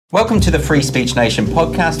Welcome to the Free Speech Nation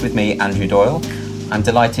podcast with me, Andrew Doyle. I'm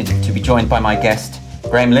delighted to be joined by my guest,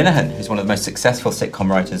 Graham Linehan, who's one of the most successful sitcom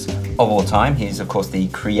writers of all time. He's, of course, the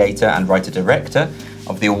creator and writer-director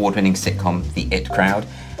of the award-winning sitcom The It Crowd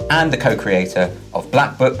and the co-creator of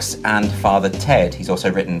Black Books and Father Ted. He's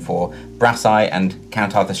also written for Brass Eye and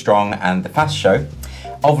Count Arthur Strong and The Fast Show.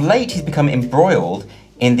 Of late, he's become embroiled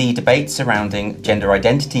in the debate surrounding gender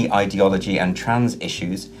identity, ideology and trans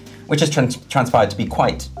issues, which has transpired to be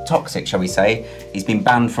quite toxic, shall we say. He's been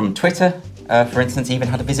banned from Twitter, for instance, even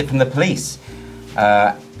had a visit from the police.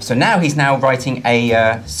 So now he's writing a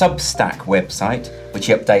Substack website, which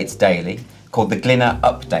he updates daily, called the Glinner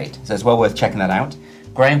Update. So it's well worth checking that out.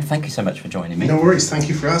 Graham, thank you so much for joining me. No worries, thank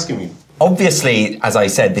you for asking me. Obviously, as I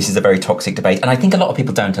said, this is a very toxic debate, and I think a lot of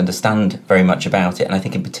people don't understand very much about it, and I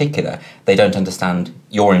think in particular, they don't understand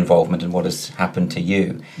your involvement and what has happened to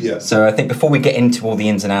you. Yeah. So I think before we get into all the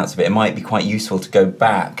ins and outs of it, it might be quite useful to go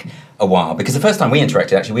back a while, because the first time we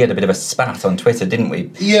interacted, actually, we had a bit of a spat on Twitter, didn't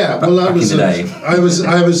we? Yeah, well, I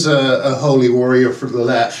was a holy warrior for the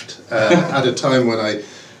left at a time when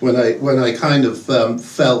I kind of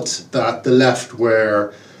felt that the left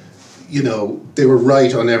were, you know, they were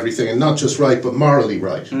right on everything, and not just right, but morally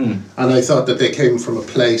right. And I thought that they came from a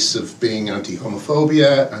place of being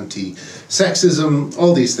anti-homophobia, anti-sexism,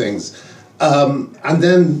 all these things. And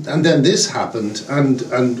then this happened,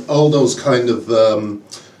 and all those kind of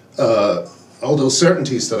all those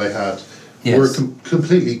certainties that I had were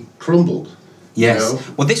completely crumbled. Yes. You know?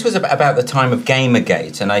 Well, this was about the time of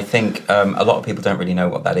Gamergate, and I think a lot of people don't really know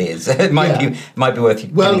what that is. It might be worth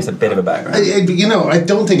giving us a bit of a background. I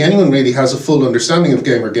don't think anyone really has a full understanding of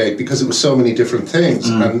Gamergate because it was so many different things,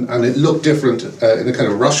 and it looked different in a kind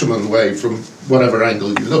of Rashomon way from whatever angle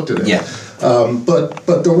you looked at it. Yeah.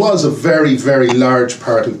 But there was a very, very large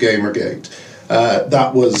part of Gamergate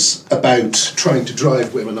that was about trying to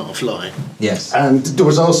drive women offline. Yes. And there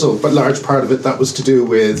was also a large part of it that was to do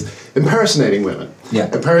with impersonating women. Yeah.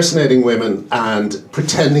 Impersonating women and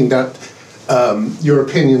pretending that your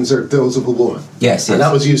opinions are those of a woman. Yes. And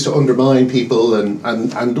that was used to undermine people, and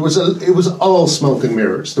there was it was all smoke and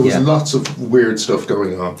mirrors. There was lots of weird stuff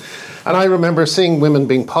going on. And I remember seeing women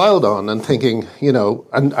being piled on and thinking, you know,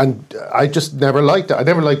 and I just never liked it. I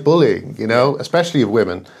never liked bullying, you know, especially of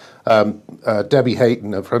women. Debbie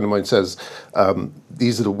Hayton, a friend of mine, says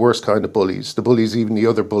these are the worst kind of bullies. The bullies even the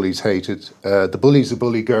other bullies hated. The bullies who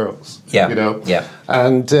bully girls. Yeah. You know. Yeah.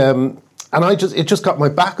 And it just got my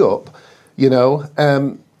back up, you know.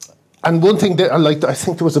 And one thing that I liked, I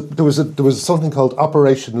think there was something called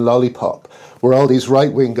Operation Lollipop, where all these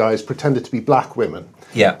right wing guys pretended to be black women.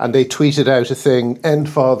 Yeah. And they tweeted out a thing, "End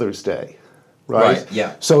Father's Day," right?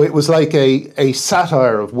 Yeah. So it was like a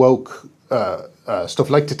satire of woke. Stuff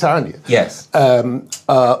like Titania. Yes.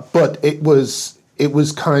 But it was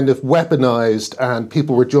kind of weaponized, and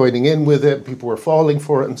people were joining in with it, people were falling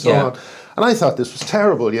for it, and so on. And I thought this was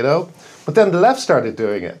terrible, you know. But then the left started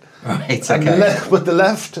doing it. Right. Okay. But the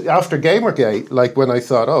left, after Gamergate, like when I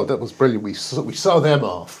thought, oh, that was brilliant, we saw them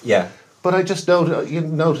off. Yeah. But I just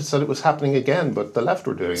noticed that it was happening again, but the left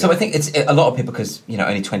were doing it. So I think it's a lot of people, because, you know,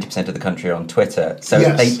 only 20% of the country are on Twitter. So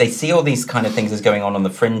they see all these kind of things as going on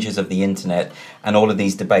the fringes of the internet and all of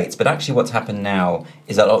these debates. But actually what's happened now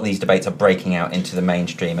is that a lot of these debates are breaking out into the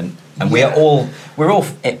mainstream, and we're all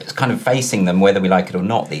kind of facing them, whether we like it or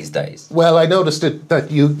not, these days. Well, I noticed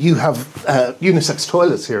that you have unisex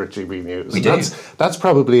toilets here at GB News. We do. That's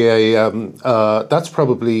probably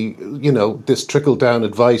you know, this trickle down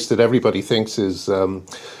advice that everybody thinks is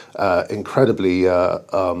incredibly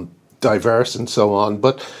diverse and so on.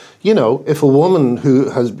 But you know, if a woman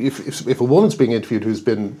if a woman's being interviewed who's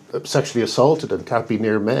been sexually assaulted and can't be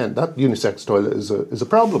near men, that unisex toilet is a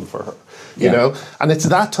problem for her. You know, and it's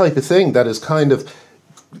that type of thing that is kind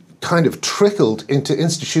of trickled into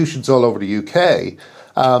institutions all over the UK.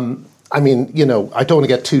 I mean, you know, I don't want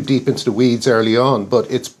to get too deep into the weeds early on, but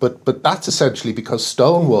that's essentially because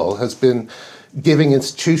Stonewall has been giving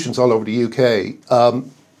institutions all over the UK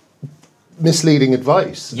misleading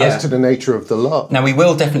advice as to the nature of the law. Now, we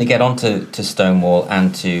will definitely get on to Stonewall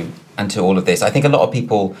and to all of this. I think a lot of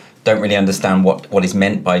people don't really understand what is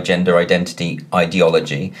meant by gender identity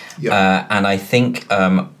ideology. Yeah. And I think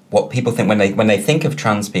what people think when they think of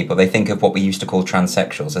trans people, they think of what we used to call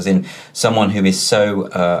transsexuals, as in someone who is so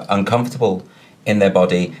uncomfortable in their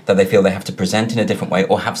body that they feel they have to present in a different way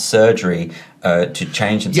or have surgery to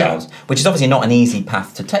change themselves, which is obviously not an easy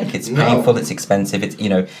path to take. It's painful, it's expensive, it's, you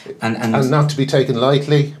know, and not to be taken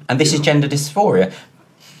lightly. And this is gender dysphoria.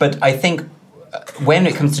 But I think when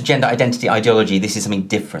it comes to gender identity ideology, this is something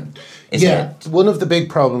different, isn't it? One of the big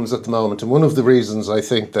problems at the moment, and one of the reasons I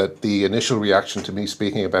think that the initial reaction to me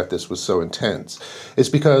speaking about this was so intense, is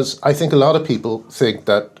because I think a lot of people think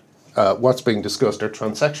that what's being discussed are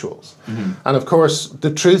transsexuals. And of course,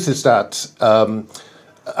 the truth is that,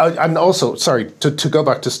 and also, sorry, to go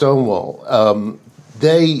back to Stonewall,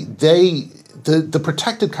 the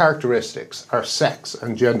protected characteristics are sex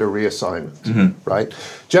and gender reassignment, right?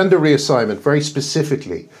 Gender reassignment very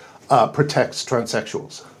specifically protects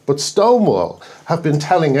transsexuals. But Stonewall have been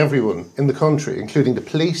telling everyone in the country, including the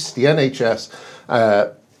police, the NHS,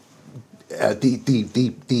 the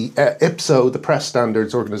IPSO, the Press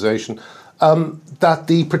Standards Organisation, that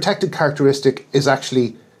the protected characteristic is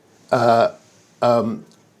actually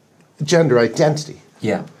gender identity.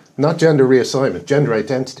 Yeah. Not gender reassignment, gender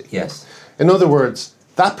identity. Yes. In other words,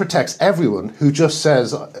 that protects everyone who just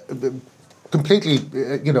says, completely,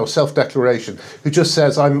 self-declaration, who just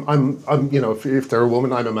says, I'm, if they're a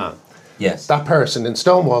woman, I'm a man. Yes. That person, in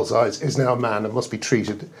Stonewall's eyes, is now a man and must be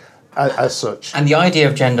treated as such. And the idea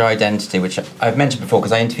of gender identity, which I've mentioned before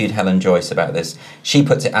because I interviewed Helen Joyce about this, she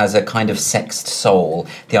puts it as a kind of sexed soul,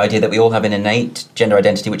 the idea that we all have an innate gender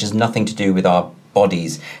identity which has nothing to do with our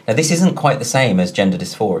bodies. Now, this isn't quite the same as gender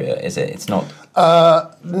dysphoria, is it? It's not.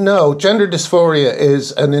 No, gender dysphoria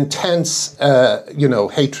is an intense,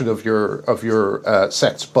 hatred of your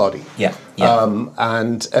sex body. Yeah.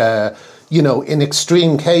 In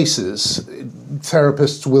extreme cases,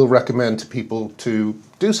 therapists will recommend to people to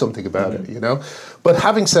do something about it. But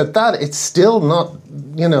having said that, it's still not.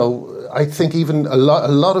 I think even a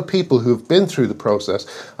lot of people who've been through the process.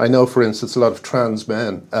 I know, for instance, a lot of trans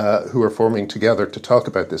men who are forming together to talk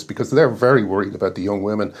about this because they're very worried about the young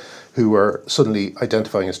women who are suddenly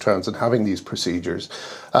identifying as trans and having these procedures.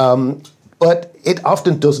 But it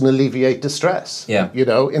often doesn't alleviate distress. Yeah.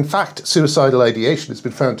 In fact, suicidal ideation has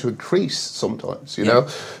been found to increase sometimes, know.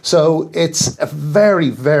 So it's a very,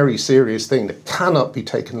 very serious thing that cannot be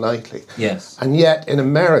taken lightly. Yes. And yet in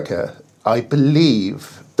America, I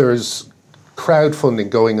believe there's crowdfunding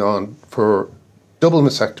going on for double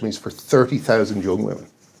mastectomies for 30,000 young women.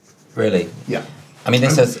 Really? Yeah. I mean,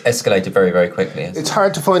 this has escalated very, very quickly. It's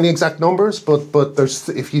hard to find the exact numbers, but there's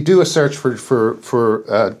if you do a search for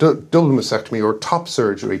double mastectomy or top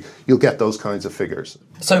surgery, you'll get those kinds of figures.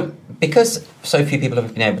 So, because so few people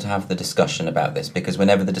have been able to have the discussion about this, because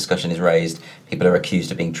whenever the discussion is raised, people are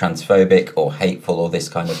accused of being transphobic or hateful or this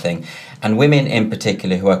kind of thing, and women in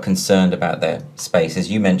particular who are concerned about their space,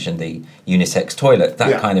 as you mentioned, the unisex toilet,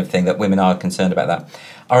 that kind of thing, that women are concerned about that,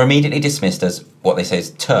 are immediately dismissed as what they say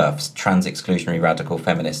is TERFs, trans-exclusionary radical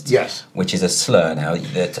feminists. Yes. Which is a slur now.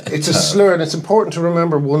 It's a slur, and it's important to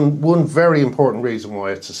remember one very important reason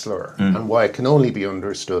why it's a slur and why it can only be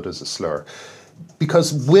understood as a slur.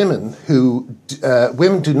 Because women do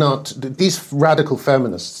not, these radical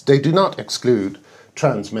feminists, they do not exclude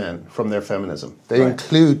trans men from their feminism. They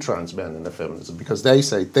include trans men in their feminism because they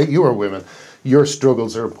say, you are women, your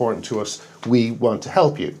struggles are important to us, we want to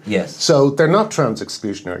help you. Yes. So they're not trans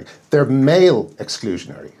exclusionary, they're male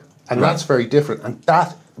exclusionary. And that's very different. And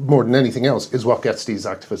that, more than anything else, is what gets these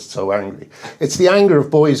activists so angry. It's the anger of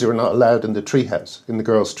boys who are not allowed in the treehouse, in the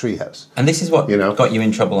girls' treehouse. And this is what got you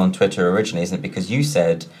in trouble on Twitter originally, isn't it? Because you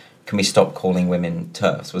said, can we stop calling women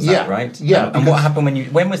TERFs? Was that right? Yeah. And what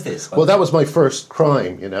happened when was this? Well, that was my first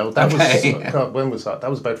crime, That was, when was that? That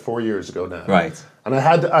was about 4 years ago now. Right. And I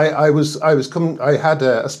had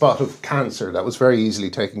a spot of cancer that was very easily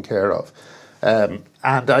taken care of. And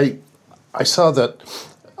I saw that,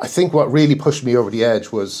 I think what really pushed me over the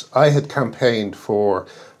edge was I had campaigned for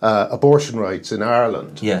abortion rights in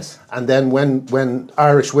Ireland. Yes. And then when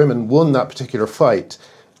Irish women won that particular fight,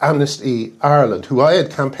 Amnesty Ireland, who I had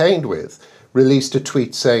campaigned with, released a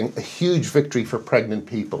tweet saying a huge victory for pregnant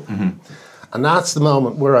people. Mm-hmm. And that's the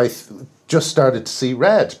moment where I just started to see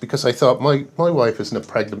red, because I thought, my wife isn't a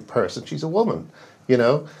pregnant person, she's a woman,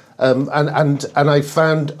 And I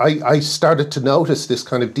found, I started to notice this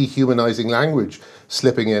kind of dehumanizing language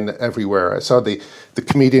slipping in everywhere. I saw the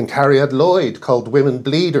comedian Carrie-Anne Lloyd called women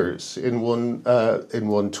bleeders in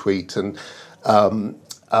one tweet, and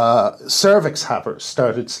cervix havers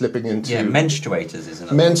started slipping into... Yeah, menstruators, isn't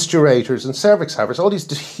it? Menstruators and cervix havers, all these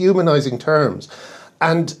dehumanizing terms.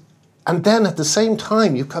 And then at the same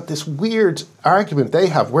time, you've got this weird argument they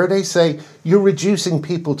have where they say you're reducing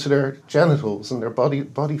people to their genitals and their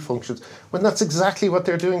body functions, when that's exactly what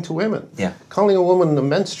they're doing to women. Yeah. Calling a woman a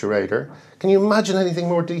menstruator, can you imagine anything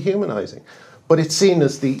more dehumanizing? But it's seen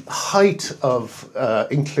as the height of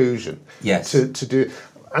inclusion. Yes. To do,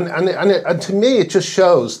 and to me, it just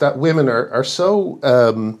shows that women are so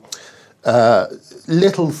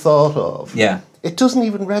little thought of, Yeah. it doesn't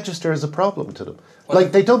even register as a problem to them.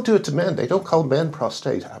 Like, they don't do it to men. They don't call men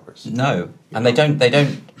prostate havers. No, and they don't.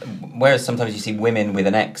 Whereas sometimes you see women with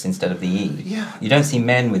an X instead of the E. Yeah. You don't see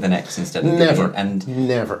men with an X instead of Never. the E. And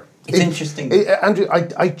Never. it's interesting. Andrew,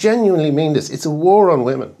 I genuinely mean this. It's a war on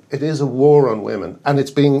women. It is a war on women, and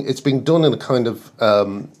it's being done in a kind of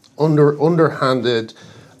underhanded,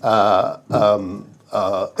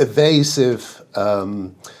 evasive,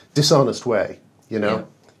 dishonest way. You know, Yeah.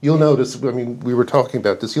 You'll notice. I mean, we were talking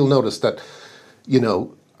about this. You'll notice that, you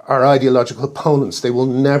know, our ideological opponents, they will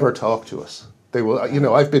never talk to us. They will. You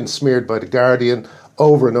know, I've been smeared by the Guardian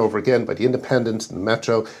over and over again, by the Independent and the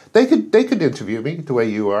Metro. They could interview me the way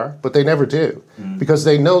you are, but they never do, because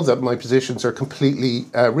they know that my positions are completely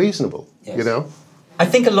reasonable. Yes. You know. I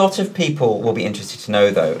think a lot of people will be interested to know,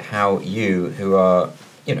 though, how you, who are,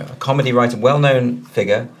 you know, a comedy writer, well-known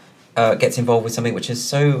figure, gets involved with something which is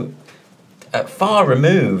so far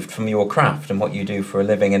removed from your craft and what you do for a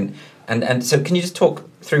living. And so can you just talk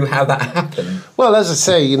through how that happened? Well, as I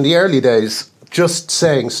say, in the early days, just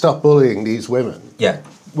saying stop bullying these women Yeah.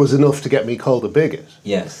 was enough to get me called a bigot.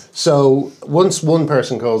 Yes. So once one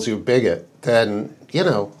person calls you a bigot, then, you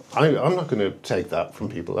know, I'm not going to take that from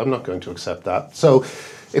people. I'm not going to accept that. So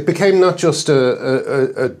it became not just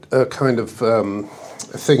a kind of a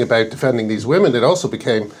thing about defending these women. It also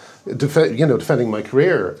became, defending my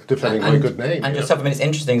career, defending my good name. And yourself, I mean, it's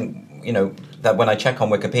interesting, you know, that when I check on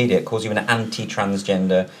Wikipedia, it calls you an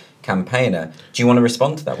anti-transgender campaigner. Do you want to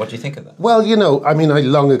respond to that? What do you think of that? Well, you know, I mean, I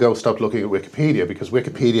long ago stopped looking at Wikipedia, because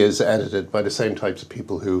Wikipedia is edited by the same types of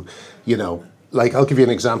people who, you know, like, I'll give you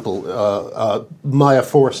an example. Maya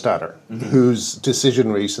Forstater, whose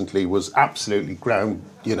decision recently was absolutely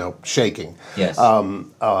shaking. Yes.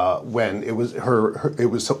 When it was it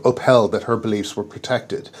was upheld that her beliefs were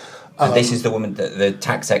protected. And this is the woman, the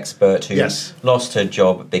tax expert who Yes. lost her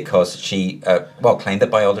job because she, claimed that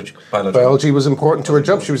Biology was important to her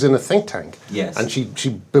job. She was in a think tank. Yes. And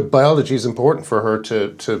biology is important for her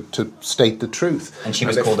to state the truth. And she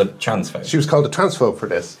was called a transphobe. She was called a transphobe for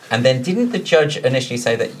this. And then didn't the judge initially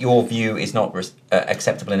say that your view is not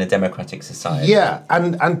acceptable in a democratic society? Yeah,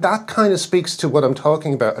 and that kind of speaks to what I'm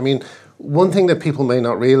talking about. I mean, one thing that people may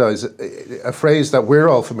not realise, a phrase that we're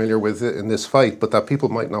all familiar with in this fight, but that people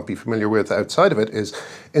might not be familiar with outside of it, is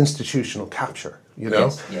institutional capture, you know?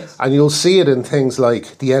 Yes, yes. And you'll see it in things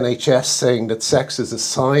like the NHS saying that sex is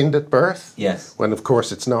assigned at birth. Yes. When, of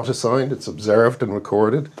course, it's not assigned, it's observed and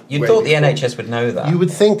recorded. You thought the NHS would know that. You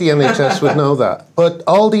would think the NHS would know that. But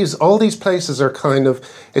all these places are kind of,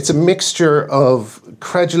 it's a mixture of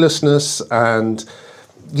credulousness and,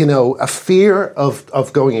 you know, a fear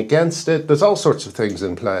of going against it. There's all sorts of things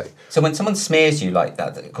in play. So when someone smears you like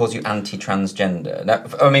that, it calls you anti-transgender. Now,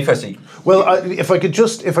 I mean, firstly, Well, if I could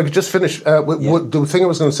just finish with the thing I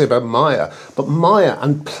was going to say about Maya, but Maya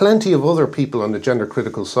and plenty of other people on the gender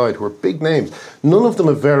critical side who are big names, none of them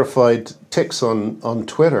have verified ticks on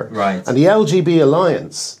Twitter. Right. And the LGB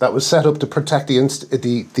Alliance that was set up to protect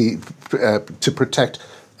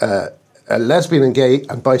lesbian and gay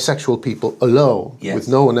and bisexual people alone, Yes. with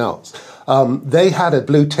no one else. They had a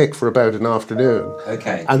blue tick for about an afternoon.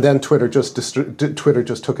 Okay. And then Twitter just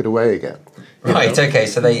took it away again. right, okay,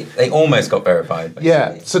 so they almost got verified, basically.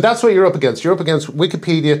 Yeah, so that's what you're up against. You're up against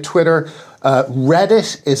Wikipedia, Twitter.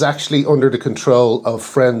 Reddit is actually under the control of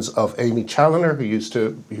friends of Amy Challoner, who used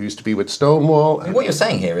to be with Stonewall. I mean, what you're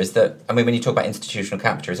saying here is that, I mean, when you talk about institutional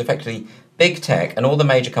capture, is effectively big tech and all the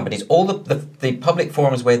major companies, all the public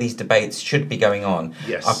forums where these debates should be going on,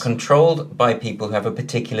 Yes. are controlled by people who have a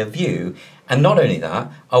particular view, and not only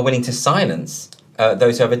that, are willing to silence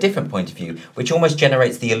those who have a different point of view, which almost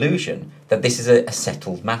generates the illusion that this is a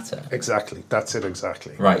settled matter. Exactly, that's it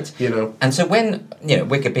exactly. Right. You know. And so when, you know,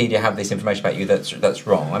 Wikipedia have this information about you that's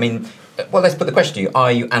wrong, I mean, well, let's put the question to you,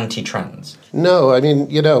 are you anti-trans? No, I mean,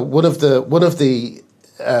 you know, one of the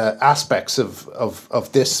aspects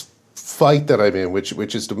of this fight that I'm in, which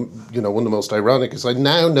is one of the most ironic, is I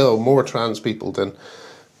now know more trans people than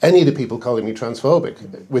any of the people calling me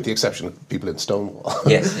transphobic, with the exception of people in Stonewall.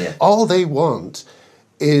 Yes, yeah. All they want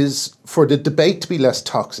is for the debate to be less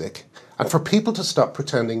toxic and for people to stop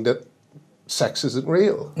pretending that sex isn't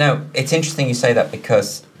real. Now, it's interesting you say that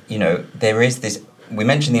because, you know, there is this, we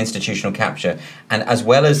mentioned the institutional capture, and as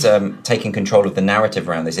well as taking control of the narrative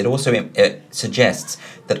around this, it also suggests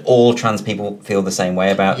that all trans people feel the same way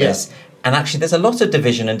about this. And actually, there's a lot of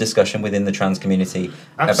division and discussion within the trans community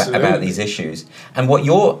about these issues. And what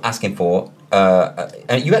you're asking for,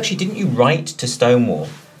 didn't you write to Stonewall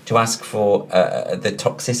to ask for the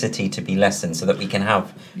toxicity to be lessened so that we can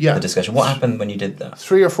have the discussion? What happened when you did that?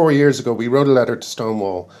 3 or 4 years ago, we wrote a letter to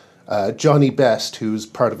Stonewall Johnny Best, who's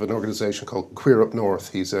part of an organisation called Queer Up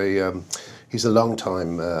North, he's a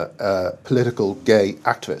long-time political gay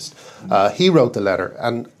activist. He wrote the letter,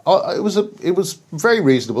 and it was very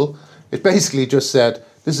reasonable. It basically just said,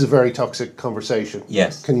 this is a very toxic conversation.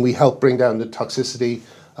 Yes. Can we help bring down the toxicity?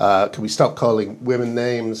 Can we stop calling women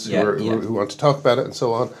names who want to talk about it and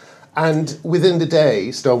so on? And within the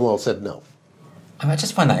day, Stonewall said no. I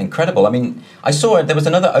just find that incredible. I mean, I saw there was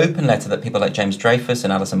another open letter that people like James Dreyfus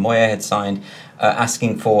and Alison Moyer had signed,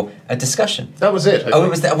 asking for a discussion. That was it. Oh, it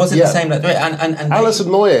was the same letter. And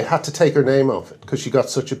Alison Moyer had to take her name off it because she got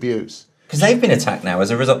such abuse. Because they've been attacked now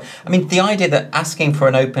as a result. I mean, the idea that asking for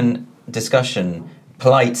an open discussion,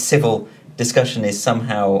 polite, civil discussion is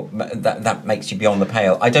somehow that makes you beyond the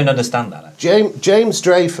pale. I don't understand that. James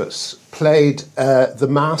Dreyfus played the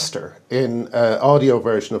Master in audio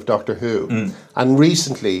version of Doctor Who, and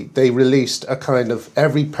recently they released a kind of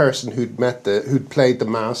every person who'd played the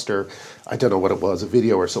Master. I don't know what it was, a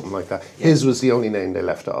video or something like that. Yeah. His was the only name they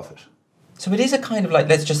left off it. So it is a kind of like,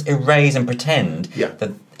 let's just erase and pretend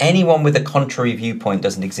that anyone with a contrary viewpoint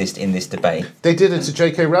doesn't exist in this debate. They did it to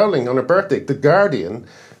J.K. Rowling on her birthday. The Guardian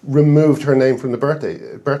removed her name from the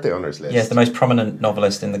birthday honours list. Yes, the most prominent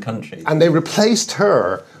novelist in the country. And they replaced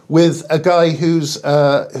her with a guy who's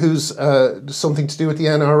something to do with the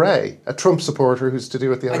NRA, a Trump supporter who's to do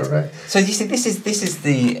with the NRA. So you see, this is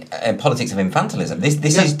the politics of infantilism.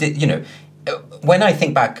 This is, you know, when I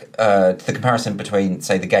think back to the comparison between,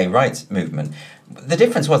 say, the gay rights movement, the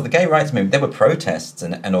difference was the gay rights movement, there were protests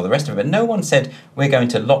and all the rest of it, but no one said, we're going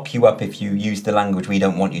to lock you up if you use the language we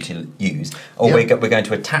don't want you to use, or we're going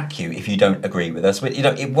to attack you if you don't agree with us. You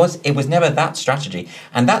know, it was never that strategy,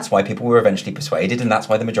 and that's why people were eventually persuaded, and that's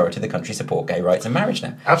why the majority of the country support gay rights and marriage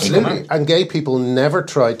now. Absolutely, and gay people never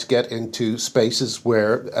tried to get into spaces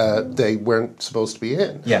where they weren't supposed to be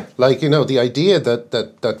in. Yeah. Like, you know, the idea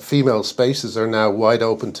that female spaces are now wide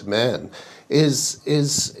open to men is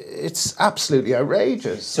it's absolutely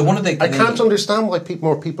outrageous. So one of the I can't understand why people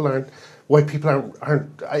aren't.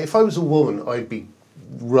 If I was a woman, I'd be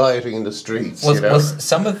rioting in the streets. Well,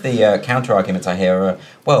 some of the counter arguments I hear are,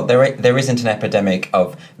 well, there isn't an epidemic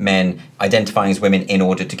of men identifying as women in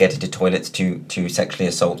order to get into toilets to sexually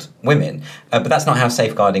assault women, but that's not how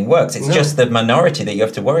safeguarding works. It's just the minority that you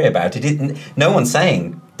have to worry about. No one's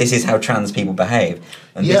saying this is how trans people behave.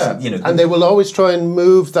 And and they will always try and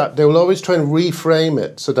move that. They will always try and reframe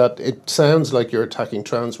it so that it sounds like you're attacking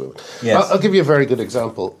trans women. Yes. I'll give you a very good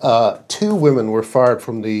example. 2 women were fired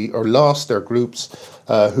from lost their groups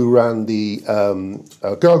who ran the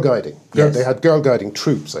girl guiding. Yes. They had girl guiding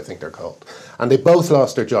troops, I think they're called. And they both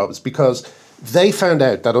lost their jobs because they found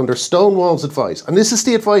out that under Stonewall's advice, and this is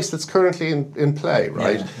the advice that's currently in play,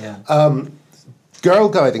 right? Yeah. Girl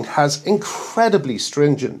guiding has incredibly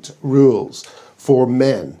stringent rules for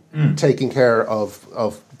men taking care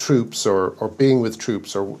of troops or being with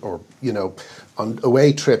troops or you know, on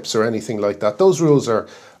away trips or anything like that. Those rules are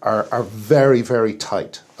very, very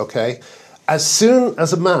tight, okay? As soon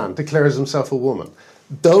as a man declares himself a woman,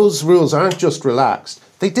 those rules aren't just relaxed,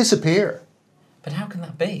 they disappear. But how can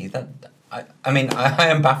that be? I mean, I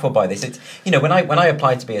am baffled by this. It's, you know, when I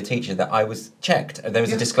applied to be a teacher, that I was checked. There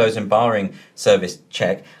was a disclosure and barring service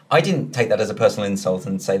check. I didn't take that as a personal insult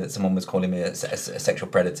and say that someone was calling me a sexual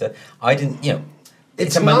predator. I didn't, you know.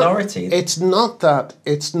 It's a minority. It's not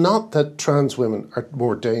that trans women are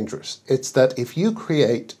more dangerous. It's that if you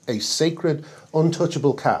create a sacred,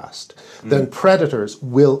 untouchable caste, then predators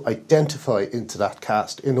will identify into that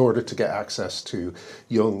caste in order to get access to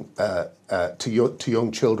young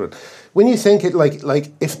young children. When you think it like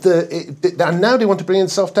if and now they want to bring in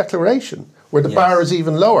self-declaration, where the bar is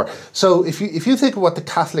even lower. So if you think of what the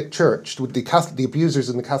Catholic Church, the abusers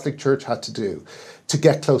in the Catholic Church had to do to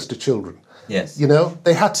get close to children. Yes. You know,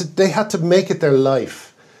 they had to make it their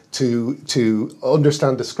life to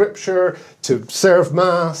understand the scripture, to serve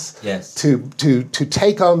mass, to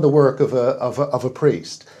take on the work of a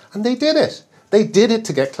priest. And they did it. They did it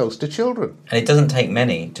to get close to children. And it doesn't take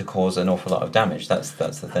many to cause an awful lot of damage. That's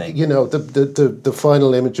the thing. You know, the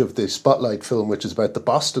final image of the Spotlight film, which is about the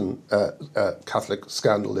Boston Catholic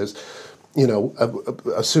scandal, is, you know,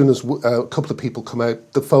 as soon as a couple of people come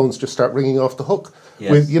out, the phones just start ringing off the hook.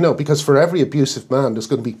 Yes. You know, because for every abusive man, there's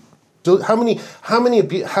going to be how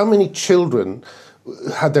many children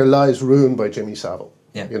had their lives ruined by Jimmy Savile?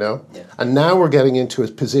 Yeah. You know, yeah. And now we're getting into a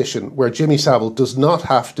position where Jimmy Savile does not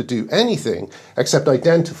have to do anything except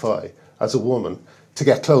identify as a woman to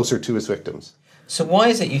get closer to his victims. So why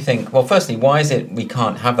is it you think? Well, firstly, why is it we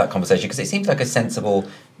can't have that conversation? Because it seems like a sensible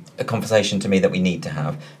conversation to me that we need to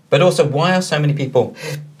have. But also, why are so many people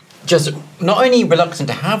just not only reluctant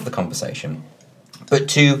to have the conversation, but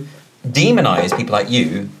to demonise people like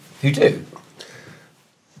you who do.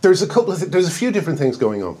 There's a few different things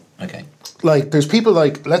going on. Okay. Like there's people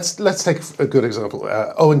like let's take a good example.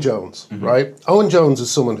 Owen Jones, right? Owen Jones is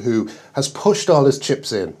someone who has pushed all his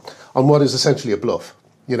chips in on what is essentially a bluff.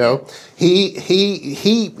 You know,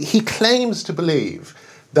 he claims to believe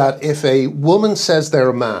that if a woman says they're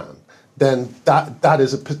a man, then that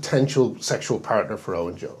is a potential sexual partner for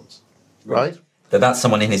Owen Jones, right? That's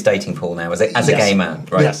someone in his dating pool now as a gay man,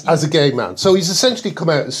 right? Yes, as a gay man. So he's essentially come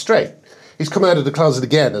out as straight. He's come out of the closet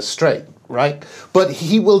again as straight, right? But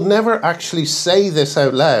he will never actually say this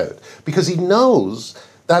out loud because he knows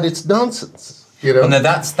that it's nonsense. You know? Well, no,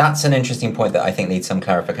 that's an interesting point that I think needs some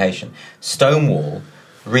clarification. Stonewall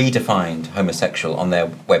redefined homosexual on their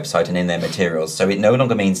website and in their materials, so it no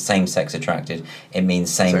longer means same-sex attracted, it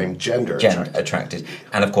means same gender attracted.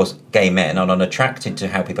 And of course, gay men are not attracted to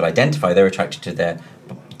how people identify, they're attracted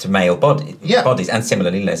to male bodies, and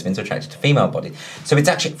similarly lesbians are attracted to female bodies. So it's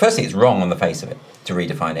actually, firstly, it's wrong on the face of it to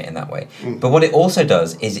redefine it in that way. But what it also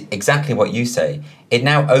does is exactly what you say. It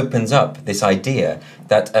now opens up this idea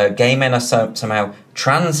that gay men are somehow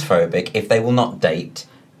transphobic if they will not date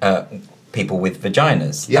people with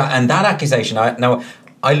vaginas. Yeah. And that accusation,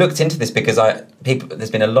 I looked into this because there's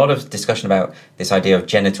been a lot of discussion about this idea of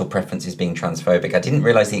genital preferences being transphobic. I didn't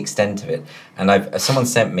realise the extent of it. And someone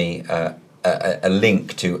sent me a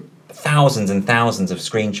link to thousands and thousands of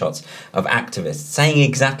screenshots of activists saying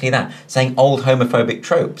exactly that, saying old homophobic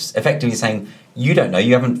tropes, effectively saying, you don't know,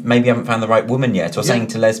 you haven't found the right woman yet, or saying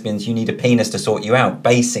to lesbians, you need a penis to sort you out,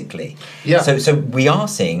 basically. Yeah. So we are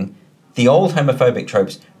seeing the old homophobic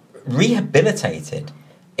tropes rehabilitated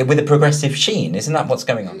with a progressive sheen. Isn't that what's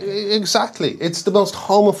going on? Exactly. It's the most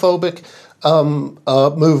homophobic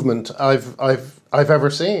movement I've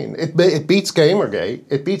ever seen. It beats Gamergate.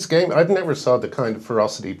 It beats Game. I've never saw the kind of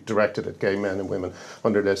ferocity directed at gay men and women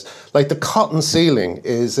under this. Like the cotton ceiling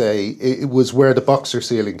it was where the boxer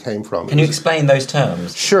ceiling came from. Can you explain those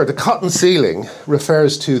terms? Sure. The cotton ceiling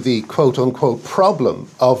refers to the quote unquote problem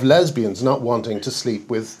of lesbians not wanting to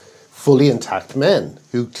sleep with fully intact men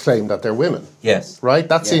who claim that they're women. Yes. Right?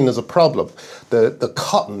 That's seen as a problem. The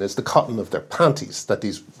cotton is the cotton of their panties that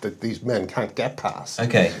these men can't get past.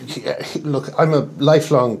 Okay. Look, I'm a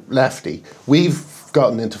lifelong lefty. We've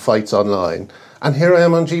gotten into fights online, and here I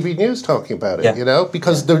am on GB News talking about it, you know,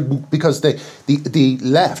 because the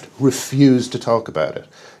left refuse to talk about it.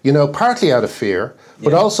 You know, partly out of fear,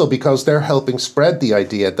 but also because they're helping spread the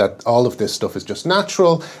idea that all of this stuff is just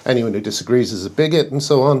natural, anyone who disagrees is a bigot, and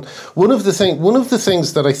so on. One of the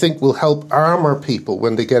things that I think will help armor people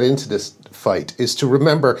when they get into this fight is to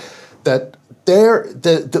remember that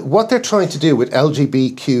what they're trying to do with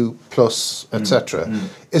LGBTQ plus, etc.,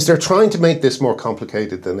 is they're trying to make this more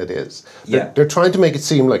complicated than it is. They're trying to make it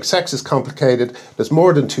seem like sex is complicated, there's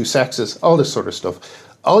more than two sexes, all this sort of stuff.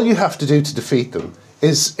 All you have to do to defeat them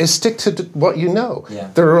is stick to what you know.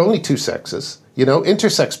 There are only two sexes. You know,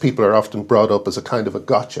 intersex people are often brought up as a kind of a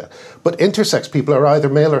gotcha, but intersex people are either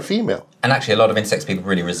male or female. And actually, a lot of intersex people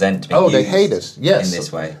really resent being used they hate it. Yes, in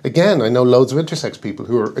this way. Again, I know loads of intersex people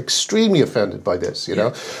who are extremely offended by this. You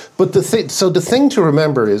know, but the thing to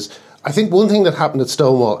remember is, I think one thing that happened at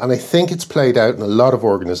Stonewall, and I think it's played out in a lot of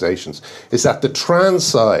organisations, is that the trans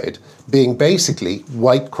side, being basically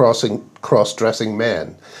white cross-dressing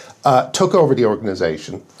men, took over the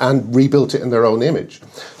organisation and rebuilt it in their own image.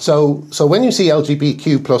 So when you see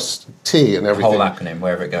LGBTQ plus T and everything... The whole acronym,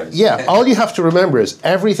 wherever it goes. Yeah, all you have to remember is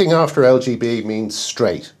everything after LGB means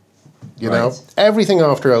straight. You know? Everything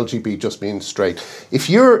after LGB just means straight. If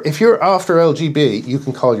you're after LGB, you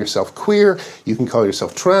can call yourself queer, you can call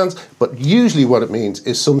yourself trans, but usually what it means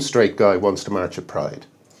is some straight guy wants to march at Pride.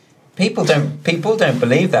 People don't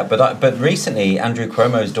believe that, but recently Andrew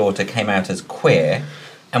Cuomo's daughter came out as queer.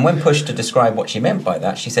 And when pushed to describe what she meant by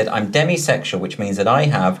that, she said, I'm demisexual, which means that I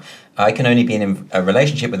can only be in a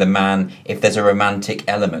relationship with a man if there's a romantic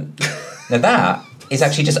element. Now that is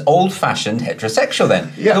actually just old-fashioned heterosexual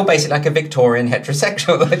then. Yeah. You're basically like a Victorian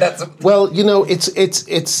heterosexual. Well, you know, it's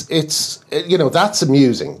you know, that's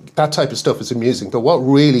amusing. That type of stuff is amusing. But what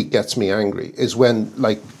really gets me angry is when,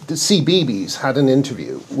 like, the CBeebies had an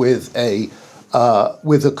interview with a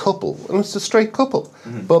couple, and it's a straight couple.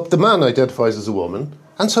 But the man identifies as a woman,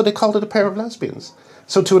 and so they called it a pair of lesbians.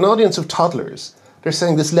 So to an audience of toddlers, they're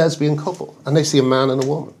saying this lesbian couple, and they see a man and a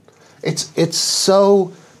woman. It's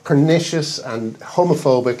so pernicious and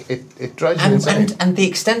homophobic, it drives me insane. And the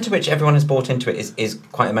extent to which everyone has bought into it is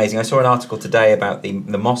quite amazing. I saw an article today about the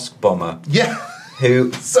mosque bomber. Yeah.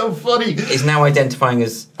 Who so funny is now identifying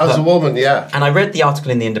as a woman, And I read the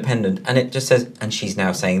article in The Independent, and it just says, and she's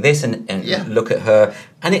now saying this, and look at her,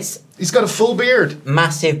 and it's He's got a full beard.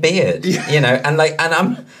 Massive beard, you know, and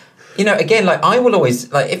I'm, you know, again, like I will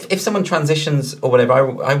always, like if someone transitions or whatever,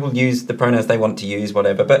 I will use the pronouns they want to use,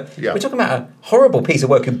 whatever, but we're talking about a horrible piece of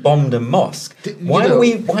work who bombed a mosque. Why are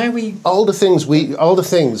we... All the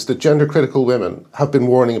things that gender critical women have been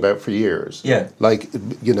warning about for years. Yeah. Like,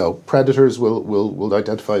 you know, predators will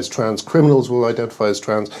identify as trans, criminals will identify as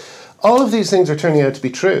trans. All of these things are turning out to be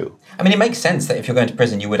true. I mean, it makes sense that if you're going to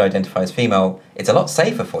prison, you would identify as female. It's a lot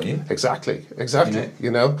safer for you. Exactly. You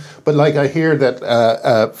know, but like I hear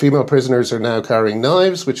that female prisoners are now carrying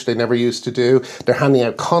knives, which they never used to do. They're handing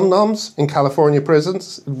out condoms in California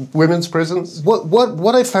prisons, women's prisons.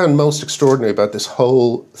 What I found most extraordinary about this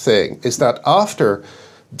whole thing is that after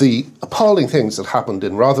the appalling things that happened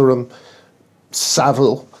in Rotherham,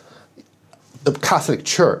 Savile, the Catholic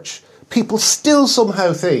Church, people still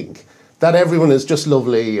somehow think that everyone is just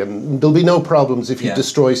lovely and there'll be no problems if you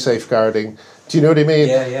destroy safeguarding. Do you know what I mean?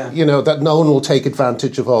 Yeah. You know, that no one will take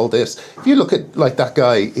advantage of all this. If you look at, like, that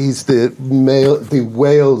guy, he's the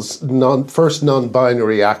Wales first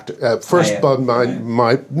non-binary actor,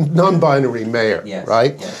 non-binary mayor,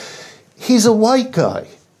 right? Yeah. He's a white guy.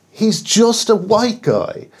 He's just a white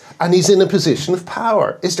guy. And he's in a position of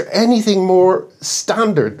power. Is there anything more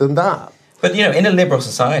standard than that? But, you know, in a liberal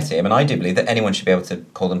society, I mean, I do believe that anyone should be able to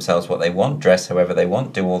call themselves what they want, dress however they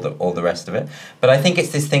want, do all the rest of it. But I think it's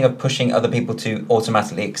this thing of pushing other people to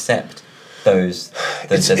automatically accept those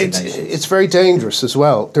designations. It's very dangerous as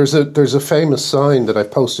well. There's a famous sign that I've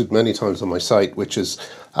posted many times on my site, which is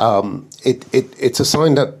it's a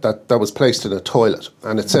sign that was placed in a toilet,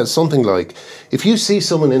 and it says something like, if you see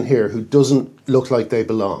someone in here who doesn't look like they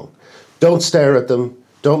belong, don't stare at them,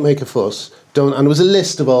 don't make a fuss. And it was a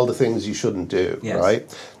list of all the things you shouldn't do, right?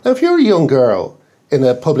 Now, if you're a young girl in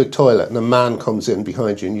a public toilet and a man comes in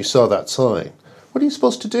behind you and you saw that sign, what are you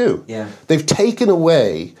supposed to do? Yeah. They've taken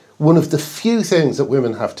away one of the few things that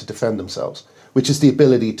women have to defend themselves, which is the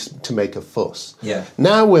ability to make a fuss. Yeah.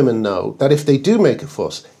 Now women know that if they do make a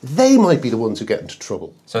fuss, they might be the ones who get into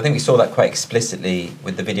trouble. So I think we saw that quite explicitly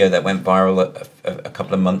with the video that went viral a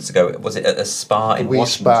couple of months ago. Was it at a spa in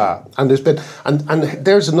Washington? Spa. And there's been, and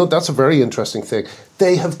there's that's a very interesting thing.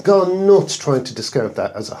 They have gone nuts trying to discount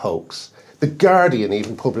that as a hoax. The Guardian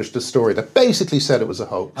even published a story that basically said it was a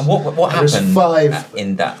hoax. And what happened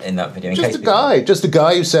in that video? Just a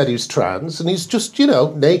guy who said he was trans, and he's just, you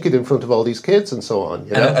know, naked in front of all these kids and so on.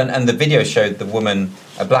 You know? And the video showed the woman,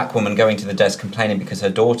 a black woman, going to the desk complaining because her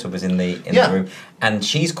daughter was in the room, and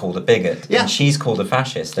she's called a bigot, and she's called a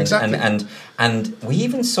fascist, and we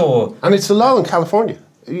even saw. And it's the law in California.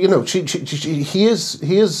 You know, he is.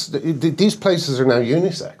 These places are now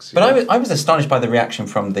unisex. But I was astonished by the reaction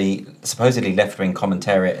from the supposedly left-wing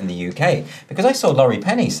commentariat in the UK, because I saw Laurie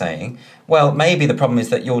Penny saying, "Well, maybe the problem is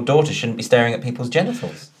that your daughter shouldn't be staring at people's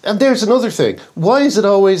genitals." And there's another thing. Why is it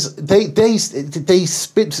always they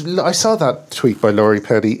spit? I saw that tweet by Laurie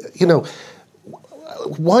Penny. You know,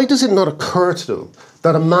 why does it not occur to them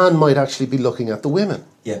that a man might actually be looking at the women?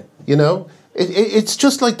 Yeah. You know. It's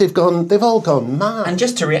just like they've all gone mad. And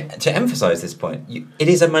just to emphasise this point, it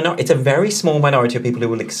is it's a very small minority of people who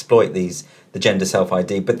will exploit the gender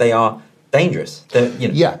self-ID, but they are dangerous.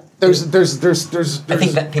 Yeah, there's. I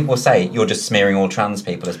think that people will say you're just smearing all trans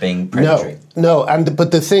people as being predatory. No,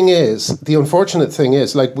 but the unfortunate thing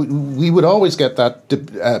is, like we would always get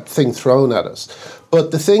that thing thrown at us.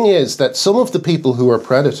 But the thing is that some of the people who are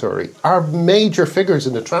predatory are major figures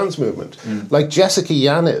in the trans movement, like Jessica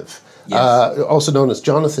Yaniv. Yes. Also known as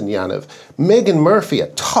Jonathan Yaniv. Megan Murphy, a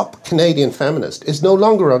top Canadian feminist, is no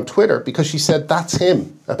longer on Twitter because she said that's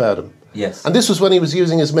him about him. Yes. And this was when he was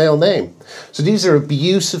using his male name. So these are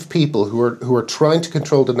abusive people who are trying to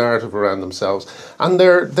control the narrative around themselves. And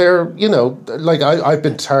they're you know, like I've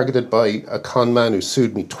been targeted by a con man who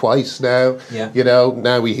sued me twice now. Yeah. You know,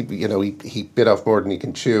 now he bit off more than he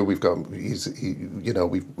can chew. We've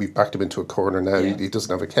backed him into a corner now. Yeah. He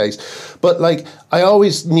doesn't have a case. But like I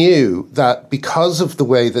always knew that because of the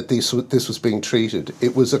way that this was being treated,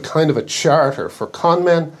 it was a kind of a charter for con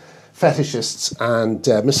men, fetishists and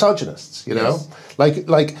misogynists, you know? Yes.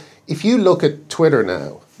 Like if you look at Twitter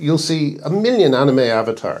now, you'll see a million anime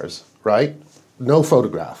avatars, right? No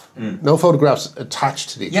photograph. No photographs attached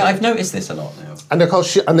to each other. Yeah, I've noticed this a lot now. And they're called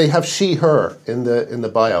and they have she, her in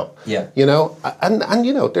the bio. Yeah. You know? And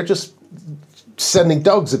you know, they're just sending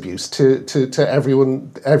dogs abuse to every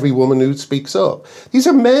woman who speaks up. These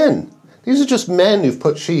are men. These are just men who've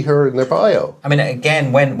put she, her in their bio. I mean,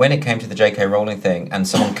 again, when it came to the J.K. Rowling thing and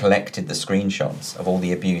someone collected the screenshots of all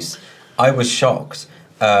the abuse, I was shocked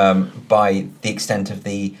by the extent of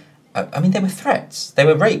the I mean, they were threats. They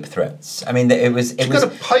were rape threats. I mean, it was. You got a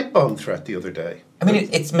pipe bomb threat the other day. I mean,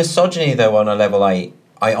 it's misogyny though on a level I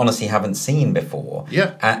honestly haven't seen before.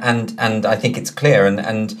 Yeah. And I think it's clear.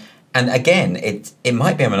 And again, it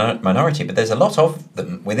might be a minority, but there's a lot of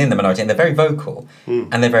them within the minority, and they're very vocal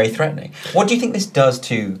and they're very threatening. What do you think this does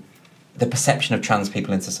to the perception of trans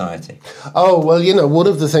people in society? Oh, well, one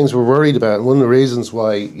of the things we're worried about, and one of the reasons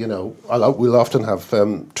why, we'll often have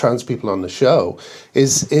trans people on the show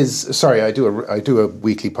is sorry, I do a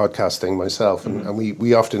weekly podcast thing myself, and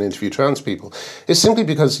we often interview trans people, is simply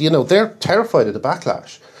because, they're terrified of the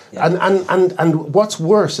backlash. Yeah. And what's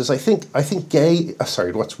worse is I think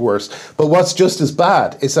what's worse, but what's just as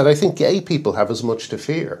bad is that I think gay people have as much to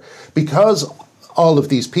fear, because all of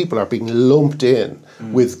these people are being lumped in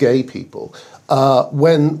with gay people.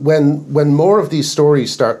 When more of these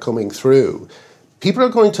stories start coming through, people are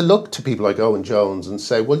going to look to people like Owen Jones and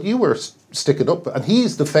say, well, you were sticking up, and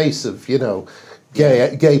he's the face of,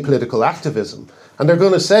 gay political activism. And they're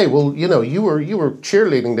going to say, well, you were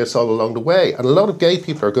cheerleading this all along the way. And a lot of gay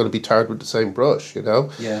people are going to be tarred with the same brush,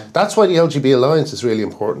 Yeah. That's why the LGB Alliance is really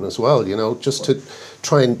important as well, just to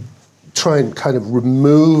try and kind of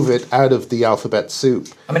remove it out of the alphabet soup.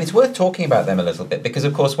 I mean, it's worth talking about them a little bit because,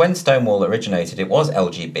 of course, when Stonewall originated, it was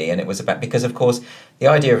LGB, and it was about, because, of course, the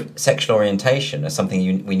idea of sexual orientation as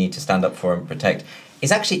something we need to stand up for and protect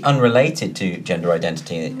is actually unrelated to gender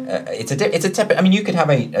identity. I mean, you could have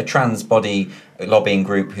a trans body lobbying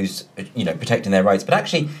group who's, protecting their rights, but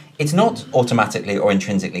actually it's not automatically or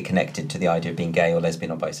intrinsically connected to the idea of being gay or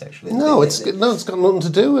lesbian or bisexual. It's got nothing to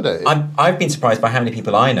do with it. I've been surprised by how many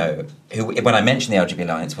people I know who, when I mention the LGBT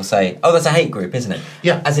Alliance, will say, oh, that's a hate group, isn't it?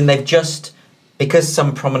 Yeah. As in they've just, because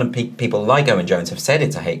some prominent people like Owen Jones have said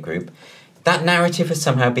it's a hate group, that narrative has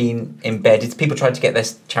somehow been embedded. People tried to get their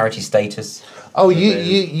charity status. Oh,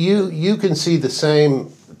 you can see the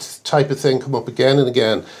same type of thing come up again and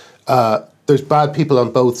again. There's bad people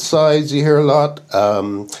on both sides, you hear a lot.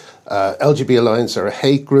 LGBT Alliance are a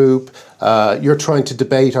hate group. You're trying to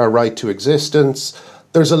debate our right to existence.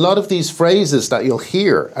 There's a lot of these phrases that you'll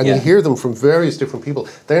hear, and you hear them from various different people.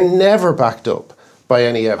 They're never backed up by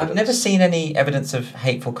any evidence. I've never seen any evidence of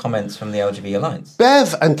hateful comments from the LGBT Alliance.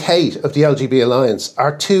 Bev and Kate of the LGBT Alliance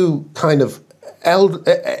are two kind of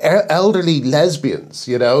elderly lesbians,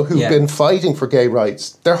 who've been fighting for gay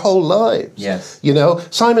rights their whole lives. Yes.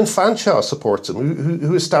 Simon Fanshawe supports them,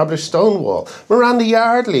 who established Stonewall. Miranda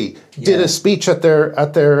Yardley did a speech at their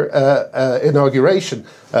inauguration,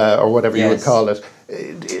 or whatever you would call it.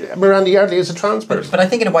 Miranda Yardley is a trans person. But I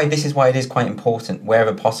think in a way this is why it is quite important,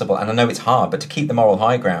 wherever possible, and I know it's hard, but to keep the moral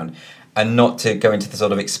high ground and not to go into the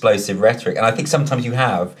sort of explosive rhetoric. And I think sometimes you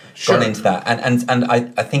have gone into that. And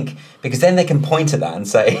I think, because then they can point at that and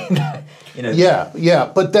say,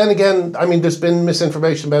 Yeah. But then again, I mean, there's been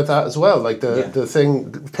misinformation about that as well. Like the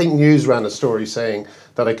thing, Pink News ran a story saying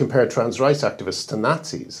that I compared trans rights activists to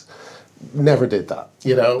Nazis. Never did that,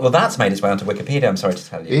 Well, that's made its way onto Wikipedia, I'm sorry to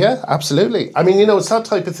tell you. Yeah, absolutely. I mean, it's that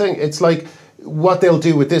type of thing. It's like what they'll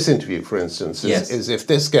do with this interview, for instance, is if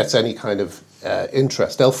this gets any kind of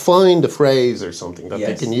interest, they'll find a phrase or something that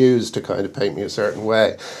they can use to kind of paint me a certain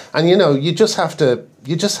way. And, you just have to.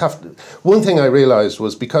 One thing I realised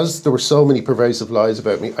was, because there were so many pervasive lies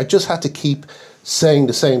about me, I just had to keep saying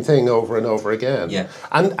the same thing over and over again. Yeah.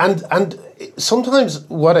 And sometimes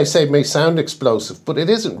what I say may sound explosive, but it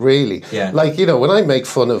isn't really. Yeah. Like, when I make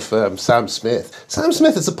fun of Sam Smith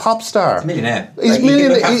is a pop star. He's a millionaire.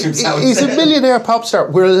 He's a millionaire pop star.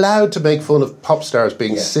 We're allowed to make fun of pop stars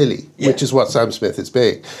being silly, which is what Sam Smith is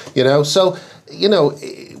being. So,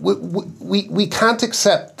 we can't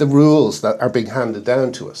accept the rules that are being handed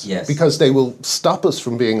down to us, because they will stop us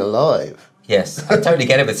from being alive. Yes, I totally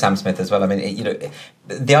get it with Sam Smith as well. I mean,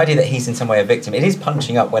 the idea that he's in some way a victim, it is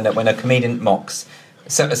punching up when a comedian mocks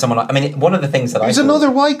someone. I mean, one of the things that he's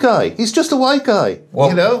another white guy. He's just a white guy. Well,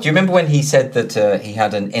 do you remember when he said that he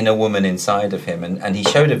had an inner woman inside of him, and he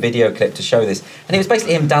showed a video clip to show this, and it was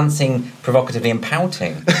basically him dancing provocatively and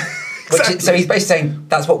pouting. Exactly. So he's basically saying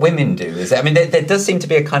that's what women do, is it? I mean, there does seem to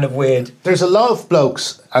be a kind of weird. There's a lot of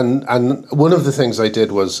blokes, and one of the things I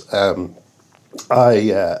did was.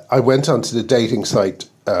 I went onto the dating site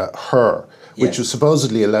Her, which was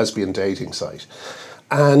supposedly a lesbian dating site,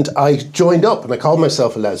 and I joined up and I called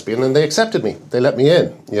myself a lesbian, and they accepted me. They let me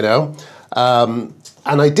in, and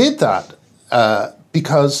I did that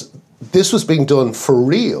because this was being done for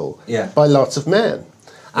real by lots of men,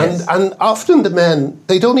 and often the men,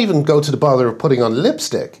 they don't even go to the bother of putting on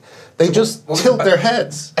lipstick. They just tilt their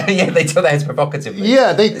heads. Yeah, they tilt their heads provocatively.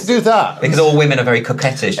 Yeah, they do that. Because all women are very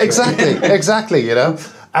coquettish. Exactly.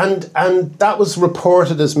 And that was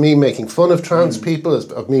reported as me making fun of trans people, as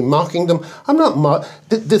of me mocking them. I'm not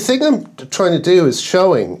the thing I'm trying to do is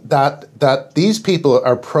showing that these people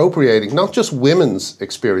are appropriating not just women's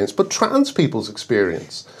experience, but trans people's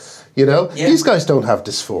experience. You know, these guys don't have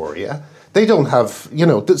dysphoria. They don't have, you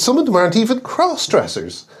know, some of them aren't even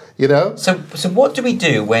cross-dressers. You know? So what do we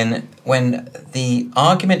do when the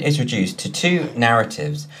argument is reduced to two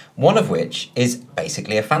narratives, one of which is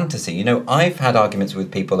basically a fantasy? You know, I've had arguments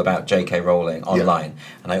with people about J.K. Rowling online,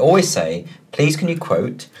 and I always say, please can you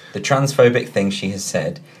quote the transphobic thing she has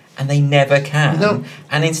said? And they never can. No.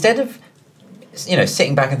 And instead of, you know,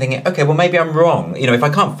 sitting back and thinking, okay, well, maybe I'm wrong. You know, if I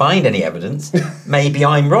can't find any evidence, maybe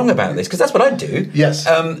I'm wrong about this, because that's what I do. Yes.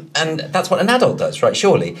 And that's what an adult does, right?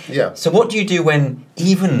 Surely. Yeah. So what do you do when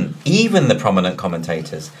even the prominent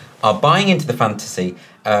commentators are buying into the fantasy,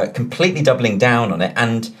 completely doubling down on it?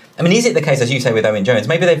 And I mean, is it the case, as you say, with Owen Jones?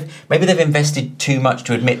 Maybe they've invested too much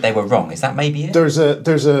to admit they were wrong. Is that maybe it? There's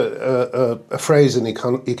a phrase in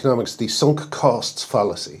economics, the sunk costs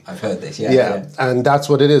fallacy. I've heard this. Yeah. And that's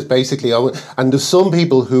what it is basically. And there's some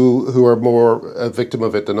people who are more a victim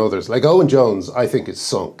of it than others. Like Owen Jones, I think is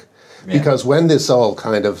sunk. Yeah. Because when this all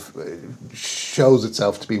kind of shows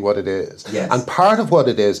itself to be what it is, and part of what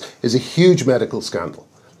it is a huge medical scandal.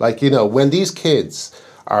 Like, you know, when these kids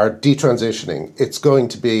are detransitioning, it's going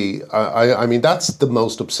to be, I mean, that's the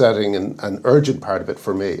most upsetting and urgent part of it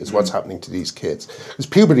for me, is what's happening to these kids. Because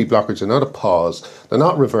puberty blockers are not a pause, they're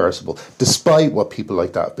not reversible, despite what people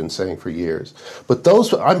like that have been saying for years. But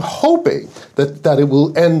I'm hoping that it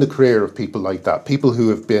will end the career of people like that, people who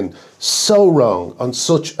have been so wrong on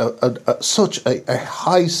such a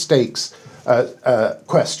high stakes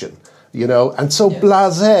question, you know, and so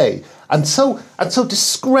blasé. And so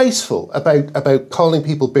disgraceful about calling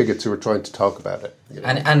people bigots who are trying to talk about it. You know?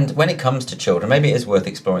 And when it comes to children, maybe it is worth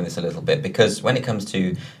exploring this a little bit, because when it comes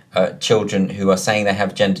to children who are saying they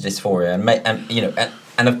have gender dysphoria,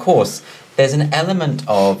 and of course there's an element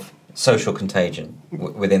of social contagion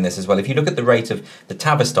within this as well. If you look at the rate of the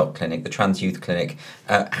Tavistock Clinic, the Trans Youth Clinic,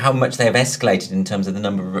 how much they have escalated in terms of the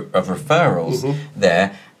number of referrals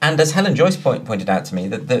there, and as Helen Joyce pointed out to me,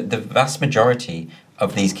 that the vast majority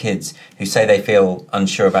of these kids who say they feel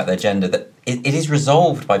unsure about their gender, that it is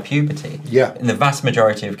resolved by puberty in the vast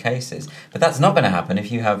majority of cases. But that's not going to happen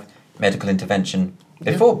if you have medical intervention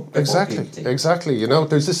before puberty. Exactly. You know,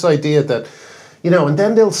 there's this idea that, you know, and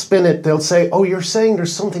then they'll spin it, they'll say, oh, you're saying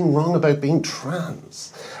there's something wrong about being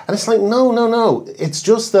trans. And it's like, no. It's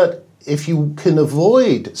just that if you can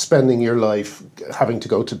avoid spending your life having to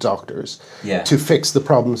go to doctors to fix the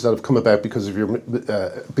problems that have come about because of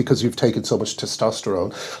because you've taken so much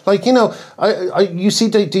testosterone, like, you know, you see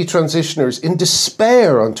detransitioners in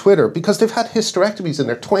despair on Twitter because they've had hysterectomies in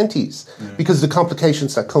their 20s because of the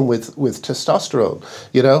complications that come with testosterone.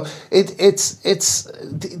 You know, it's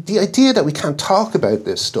the idea that we can't talk about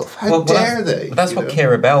this stuff. How dare they? That's what